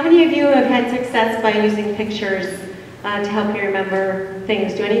 How many of you have had success by using pictures to help you remember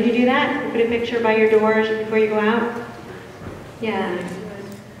things? Do any of you do that? You put a picture by your door before you go out? Yeah.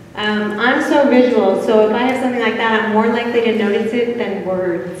 I'm so visual, so if I have something like that, I'm more likely to notice it than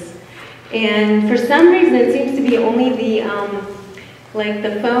words. And for some reason, it seems to be only like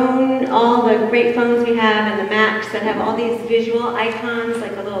the phone, all the great phones we have and the Macs that have all these visual icons,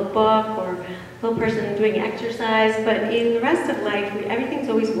 like a little book or a little person doing exercise, but in the rest of life, everything's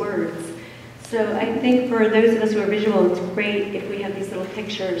always words. So I think for those of us who are visual, it's great if we have these little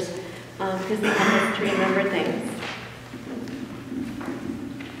pictures because they help us to remember things.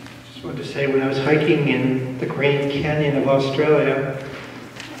 Just wanted to say, when I was hiking in the Grand Canyon of Australia,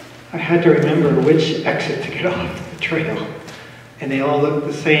 I had to remember which exit to get off the trail. And they all looked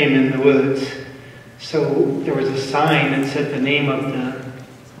the same in the woods. So there was a sign that said the name of the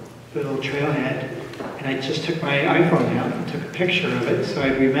little trailhead. And I just took my iPhone out and took a picture of it so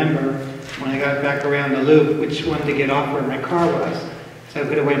I'd remember when I got back around the loop which one to get off where my car was. So I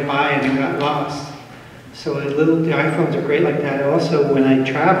could have went by and got lost. So the iPhones are great like that. Also, when I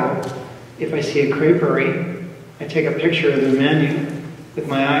travel, if I see a creperie, I take a picture of the menu with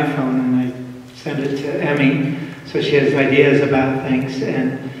my iPhone and I send it to Emmy. So she has ideas about things,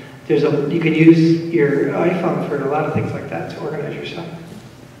 and you can use your iPhone for a lot of things like that to organize yourself.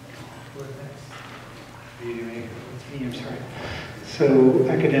 I'm sorry. So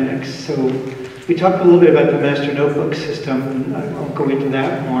academics. So we talked a little bit about the master notebook system, and I won't go into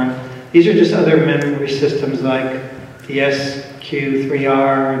that more. These are just other memory systems like the SQ3R.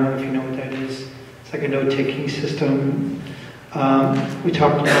 I don't know if you know what that is. It's like a note-taking system. We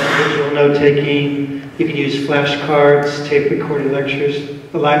talked about visual note-taking. You can use flashcards, tape-recorded lectures,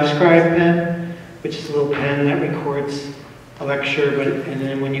 the LiveScribe pen, which is a little pen that records a lecture, and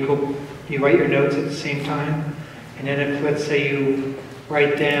then when you write your notes at the same time. And then if, let's say, you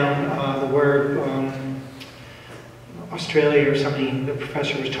write down the word Australia or something, the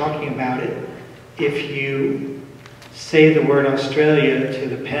professor was talking about it, if you say the word Australia to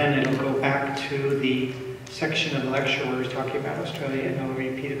the pen, it'll go back to the section of the lecture where he's talking about Australia, and it'll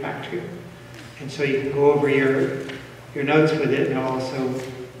repeat it back to you. And so you can go over your notes with it, and also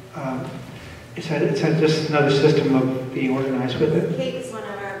it's just another system of being organized with it. Kate is one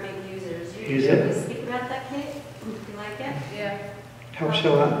of our big users. Use it? Can you speak about that, Kate? Do you like it? Yeah. Help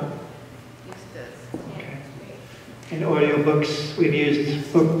show up. Yes, it does. Okay. And audiobooks, we've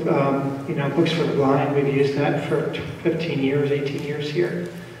used books for the blind. We've used that for 15 years, 18 years here,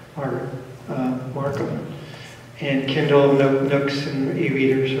 or Markham. And Kindle, Nooks, and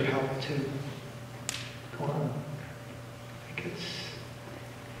e-readers are helpful too. Go on. I think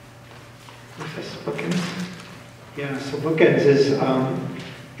it's Bookends. Yeah, so Bookends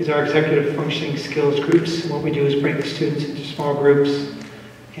is our executive functioning skills groups. What we do is break the students into small groups,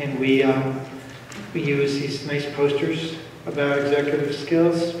 and we use these nice posters about executive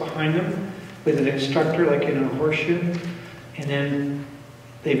skills behind them with an instructor, like in a horseshoe, and then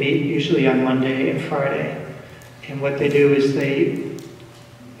they meet usually on Monday and Friday. And what they do is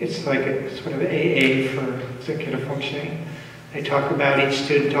it's like a sort of AA for executive functioning. They talk about, each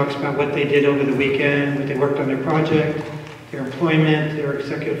student talks about what they did over the weekend, what they worked on their project, their employment, their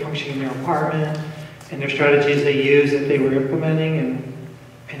executive functioning in their apartment, and their strategies they use that they were implementing,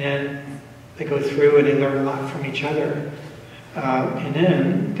 and then they go through and they learn a lot from each other. And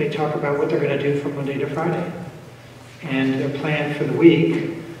then they talk about what they're going to do from Monday to Friday, and their plan for the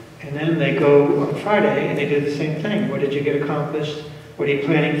week. And then they go on Friday and they do the same thing. What did you get accomplished? what are you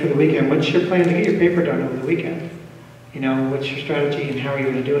planning for the weekend? What's your plan to get your paper done over the weekend? You know, what's your strategy and how are you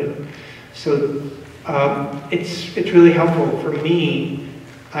going to do it? So it's really helpful for me.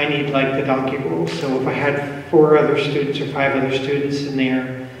 I need like the donkey rule. So if I had 4 other students or 5 other students in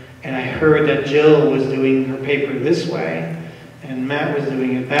there, and I heard that Jill was doing her paper this way, and Matt was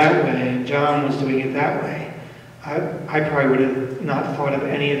doing it that way, and John was doing it that way, I probably would have not thought of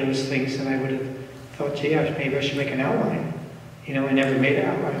any of those things, and I would have thought, gee, maybe I should make an outline. You know, I never made an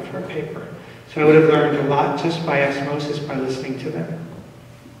outline for a paper. So I would have learned a lot just by osmosis, by listening to them.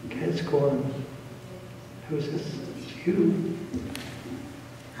 Okay, it's cool. Who's this? You.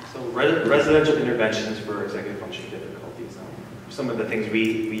 So residential interventions for executive functioning difficulties. Some of the things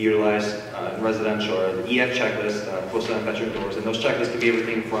we utilize in residential are the EF checklist posted on bedroom doors, and those checklists can be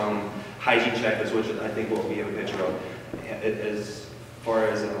everything from hygiene checklists, which I think we have a picture of, as far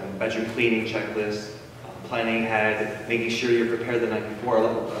as bedroom cleaning checklists, planning ahead, making sure you're prepared the night before.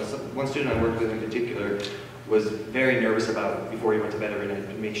 One student I worked with in particular was very nervous about before he went to bed every night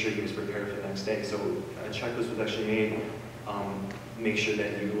to make sure he was prepared for the next day. So a checklist was actually made. Make sure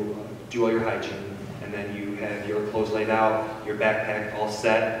that you do all your hygiene, and then you have your clothes laid out, your backpack all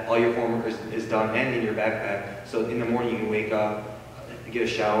set, all your homework is done and in your backpack. So in the morning you can wake up, get a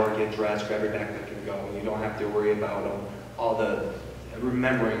shower, get dressed, grab your backpack and go. You don't have to worry about all the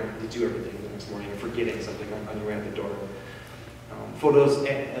remembering to do everything the next morning or forgetting something on your way out the door. Photos,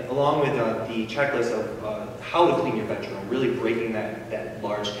 along with the checklist of how to clean your bedroom, really breaking that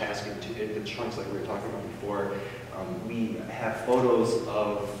large task into chunks like we were talking about before. We have photos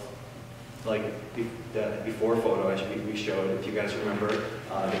of, like, the before photo we showed, if you guys remember,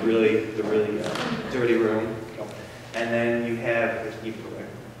 the really dirty room. And then you have, you can go back.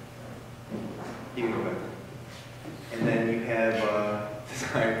 You can go back. And then you have,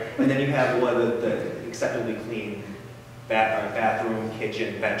 sorry, and then you have what the acceptably clean bathroom,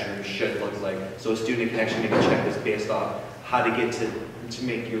 kitchen, bedroom should look like. So a student can actually make a checklist based off how to get to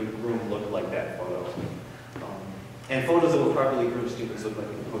make your room look like that photo. And photos that will properly group students look like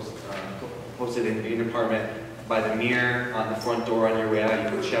posted in your apartment by the mirror, on the front door on your way out. You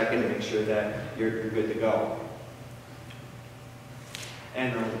can check in and make sure that you're good to go.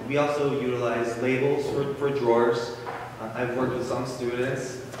 And we also utilize labels for drawers. I've worked with some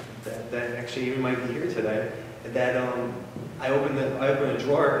students that actually even might be here today, that I open a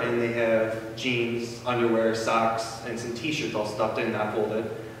drawer and they have jeans, underwear, socks, and some t-shirts all stuffed in, not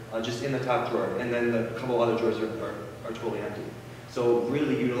folded, just in the top drawer. And then a couple other drawers are totally empty. So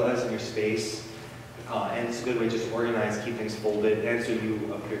really utilizing your space, and it's a good way to just organize, keep things folded, and so you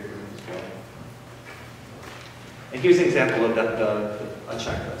appear for as well. And here's an example of a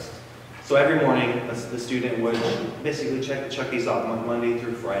checklist. So every morning, the student would basically check these off Monday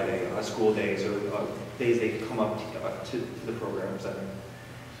through Friday, school days, or days they come up to the program center.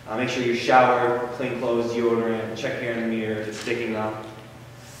 Make sure you shower, clean clothes, deodorant, check hair in the mirror if it's sticking up.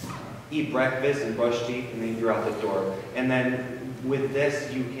 Eat breakfast and brush teeth, and then you're out the door. And then with this,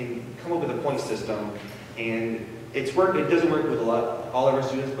 you can come up with a point system, and it doesn't work with all of our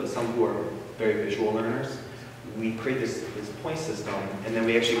students, but some who are very visual learners. We create this point system, and then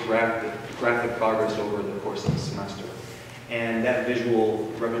we actually graph the progress over the course of the semester. And that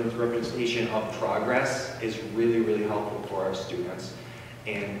visual representation of progress is really, really helpful for our students.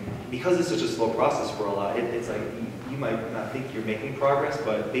 And because it's such a slow process for a lot, it's like you might not think you're making progress,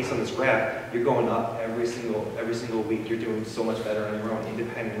 but based on this graph, you're going up every single week. You're doing so much better on your own,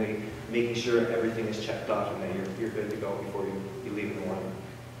 independently, making sure everything is checked off and that you're good to go before you leave in the morning.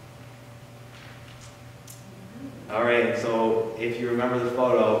 All right, so if you remember the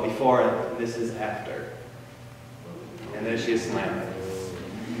photo before, this is after. And there she is smiling.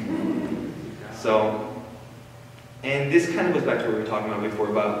 So, and this kind of goes back to what we were talking about before,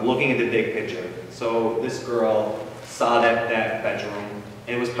 about looking at the big picture. So this girl saw that bedroom,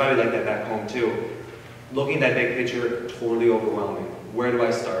 and it was probably like that back home too. Looking at that big picture, totally overwhelming. Where do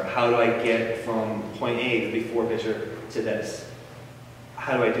I start? How do I get from point A, the before picture, to this?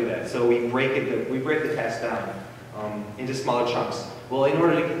 How do I do that? So we break the task down into smaller chunks. Well, in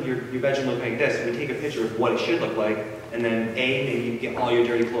order to get your bedroom looking like this, we take a picture of what it should look like, and then A, maybe you get all your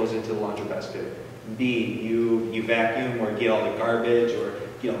dirty clothes into the laundry basket. B, you vacuum or get all the garbage or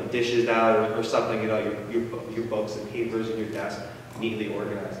get all the dishes out or something, get all your books and papers and your desk neatly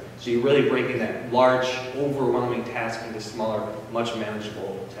organized. So you're really breaking that large, overwhelming task into smaller, much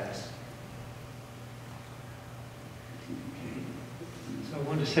manageable tasks. So I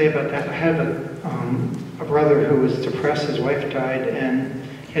wanted to say about that, I have a brother who was depressed. His wife died, and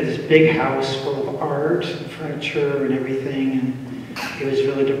he had this big house full of art and furniture and everything, and he was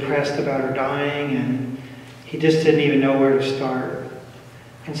really depressed about her dying, and he just didn't even know where to start.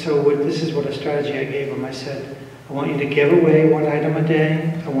 And so this is what a strategy I gave him. I said, I want you to give away one item a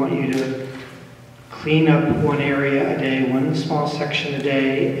day. I want you to clean up one area a day, one small section a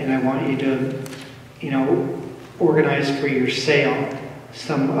day, and I want you to, organize for your sale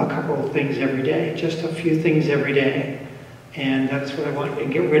a couple of things every day, just a few things every day. And that's what I want,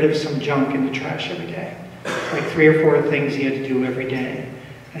 and get rid of some junk in the trash every day. Like 3 or 4 things he had to do every day.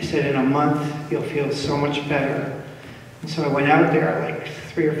 I said, in a month, you'll feel so much better. And so I went out there like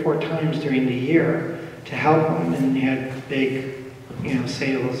 3 or 4 times during the year to help him, and he had big,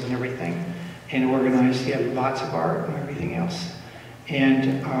 sales and everything, and organized. He had lots of art and everything else.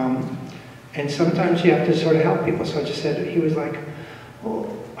 And sometimes you have to sort of help people. So I just said, he was like,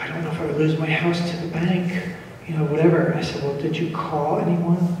 well, I don't know if I would lose my house to the bank, whatever. And I said, well, did you call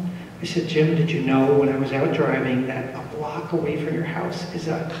anyone? I said, Jim, did you know when I was out driving that a block away from your house is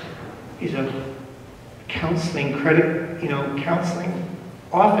a counseling counseling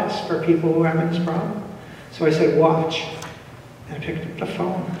office for people who are having this problem? So I said, watch. And I picked up the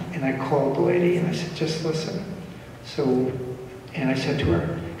phone and I called the lady and I said, just listen. And I said to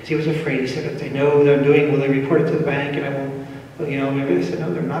her, because he was afraid, he said, if they know what I'm doing, will they report it to the bank and I won't, maybe. I said,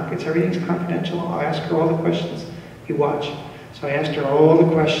 no, they're not, everything's confidential. I'll ask her all the questions. You watch. So I asked her all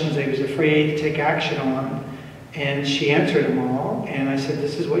the questions I was afraid to take action on, and she answered them all, and I said,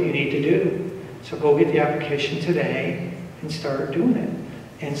 this is what you need to do. So go get the application today and start doing it.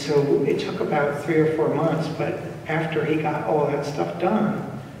 And so it took about 3 or 4 months, but after he got all that stuff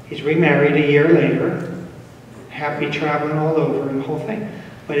done, he's remarried a year later, happy traveling all over and the whole thing.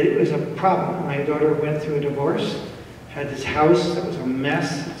 But it was a problem. My daughter went through a divorce, had this house that was a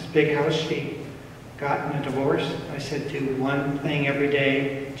mess, this big house. She got in a divorce. I said, do one thing every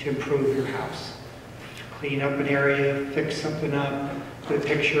day to improve your house. Clean up an area, fix something up, put a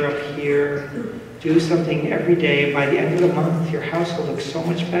picture up here. Do something every day. By the end of the month, your house will look so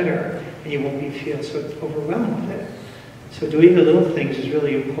much better and you won't feel so overwhelmed with it. So doing the little things is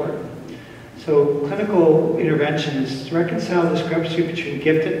really important. So clinical interventions reconcile the discrepancy between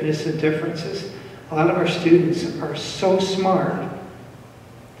giftedness and differences. A lot of our students are so smart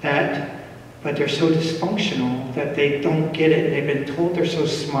but they're so dysfunctional that they don't get it. They've been told they're so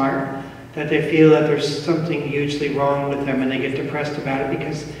smart that they feel that there's something hugely wrong with them and they get depressed about it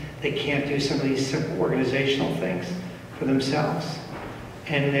because they can't do some of these simple organizational things for themselves.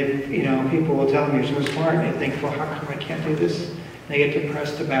 And people will tell them you're so smart and they think, well, how come I can't do this? And they get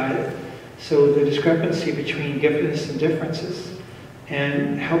depressed about it. So the discrepancy between giftedness and differences,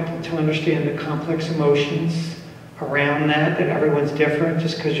 and help them to understand the complex emotions around that everyone's different.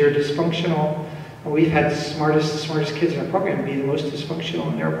 Just because you're dysfunctional, we've had the smartest kids in our program be the most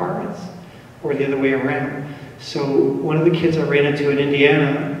dysfunctional in their apartments, or the other way around. So one of the kids I ran into in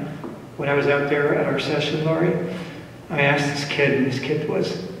Indiana, when I was out there at our session, Laurie, I asked this kid, and this kid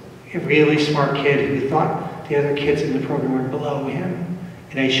was a really smart kid who thought the other kids in the program were below him,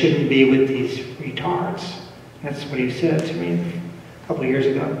 and I shouldn't be with these retards. That's what he said to me a couple of years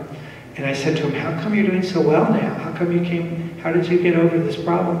ago. And I said to him, how come you're doing so well now? How did you get over this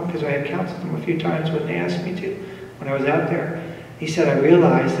problem? Because I had counseled them a few times when they asked me to, when I was out there. He said, I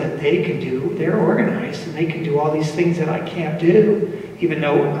realized that they're organized, and they can do all these things that I can't do. Even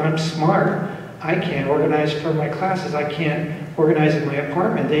though I'm smart, I can't organize for my classes. I can't organize in my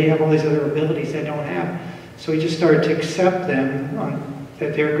apartment. They have all these other abilities I don't have. So he just started to accept them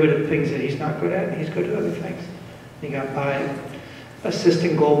that they're good at things that he's not good at, and he's good at other things. He got by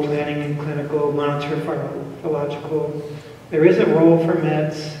assisting goal planning and clinical, monitor pharmacological. There is a role for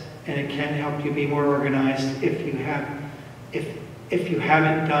meds, and it can help you be more organized if you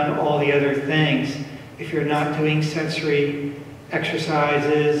haven't done all the other things. If you're not doing sensory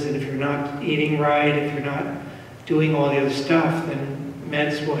exercises, and if you're not eating right, if you're not doing all the other stuff, then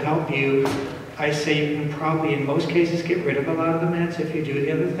meds will help you. I say you can probably, in most cases, get rid of a lot of the meds if you do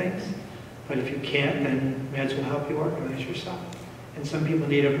the other things. But if you can't, then meds will help you organize yourself. And some people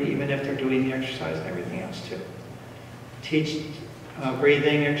need them even if they're doing the exercise and everything else too. Teach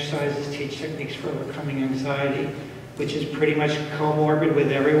breathing exercises, teach techniques for overcoming anxiety, which is pretty much comorbid with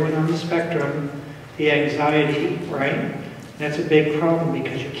everyone on the spectrum. The anxiety, right? And that's a big problem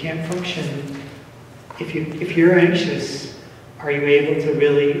because you can't function. If you're anxious, are you able to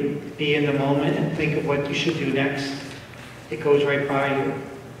really be in the moment and think of what you should do next? It goes right by you.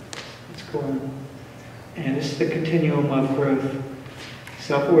 It's going. And this is the continuum of growth.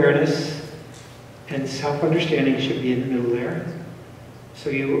 Self-awareness and self-understanding should be in the middle there.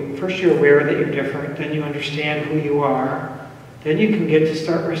 So first you're aware that you're different, then you understand who you are, then you can get to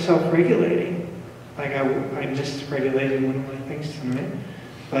start self-regulating. Like I missed regulating one of my things tonight,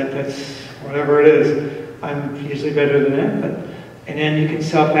 but that's whatever it is. I'm usually better than that, And then you can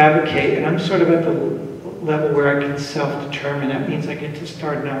self-advocate, and I'm sort of at the level where I can self-determine. That means I get to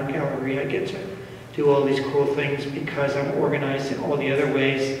start an art gallery, I get to do all these cool things because I'm organized in all the other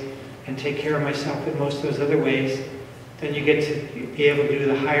ways and take care of myself in most of those other ways. Then you get to be able to do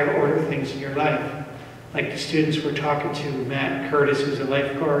the higher order things in your life. Like the students we're talking to, Matt Curtis, who's a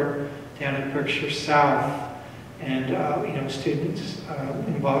lifeguard down at Berkshire South, and students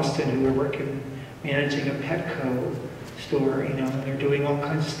in Boston who are working, managing a Petco store, and they're doing all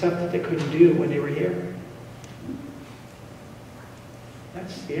kinds of stuff that they couldn't do when they were here.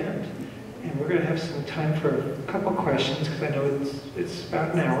 That's the end. And we're going to have some time for a couple questions, because I know it's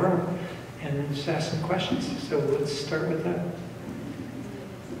about an hour, and just ask some questions. So let's start with that.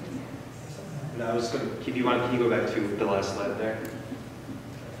 And I was going to, can you go back to the last slide there?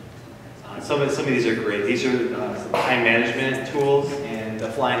 Some of these are great. These are some time management tools and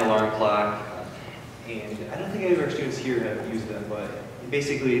a flying alarm clock. And I don't think any of our students here have used them, but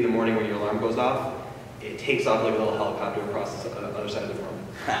basically in the morning when your alarm goes off, it takes off like a little helicopter across the other side of the room.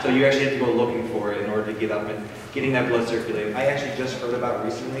 So you actually have to go looking for it in order to get up and getting that blood circulating. I actually just heard about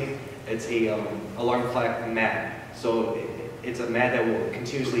recently, it's a alarm clock mat. So it's a mat that will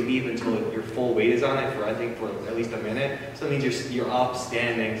continuously beep until your full weight is on it for, I think, for at least a minute. So that means you're up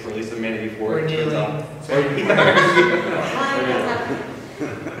standing for at least a minute before it turns off.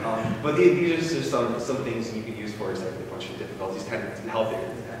 But these are just some things you can use for exactly functional difficulties, kind of healthy.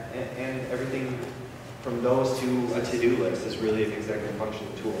 And everything from those to a to-do list is really an executive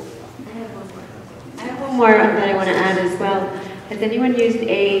functional tool. I have one more that I want to add as well. Has anyone used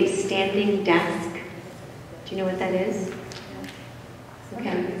a standing desk? Do you know what that is?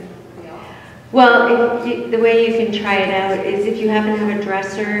 Okay. Well, the way you can try it out is if you happen to have a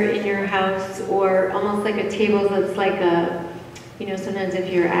dresser in your house or almost like a table that's like a, sometimes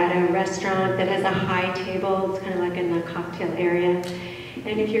if you're at a restaurant that has a high table, it's kind of like in the cocktail area.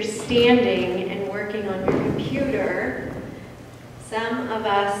 And if you're standing and working on your computer, some of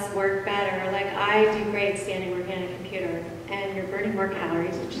us work better. Like I do great standing working on a computer, and you're burning more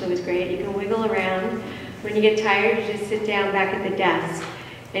calories, which is always great. You can wiggle around. When you get tired, you just sit down back at the desk.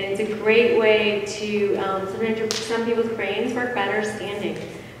 And it's a great way to, sometimes some people's brains work better standing.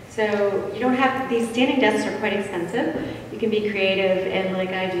 So you don't have, these standing desks are quite expensive. You can be creative, and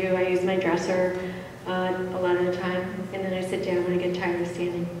like I do, I use my dresser a lot of the time, and then I sit down when I get tired of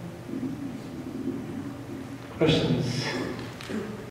standing. Questions?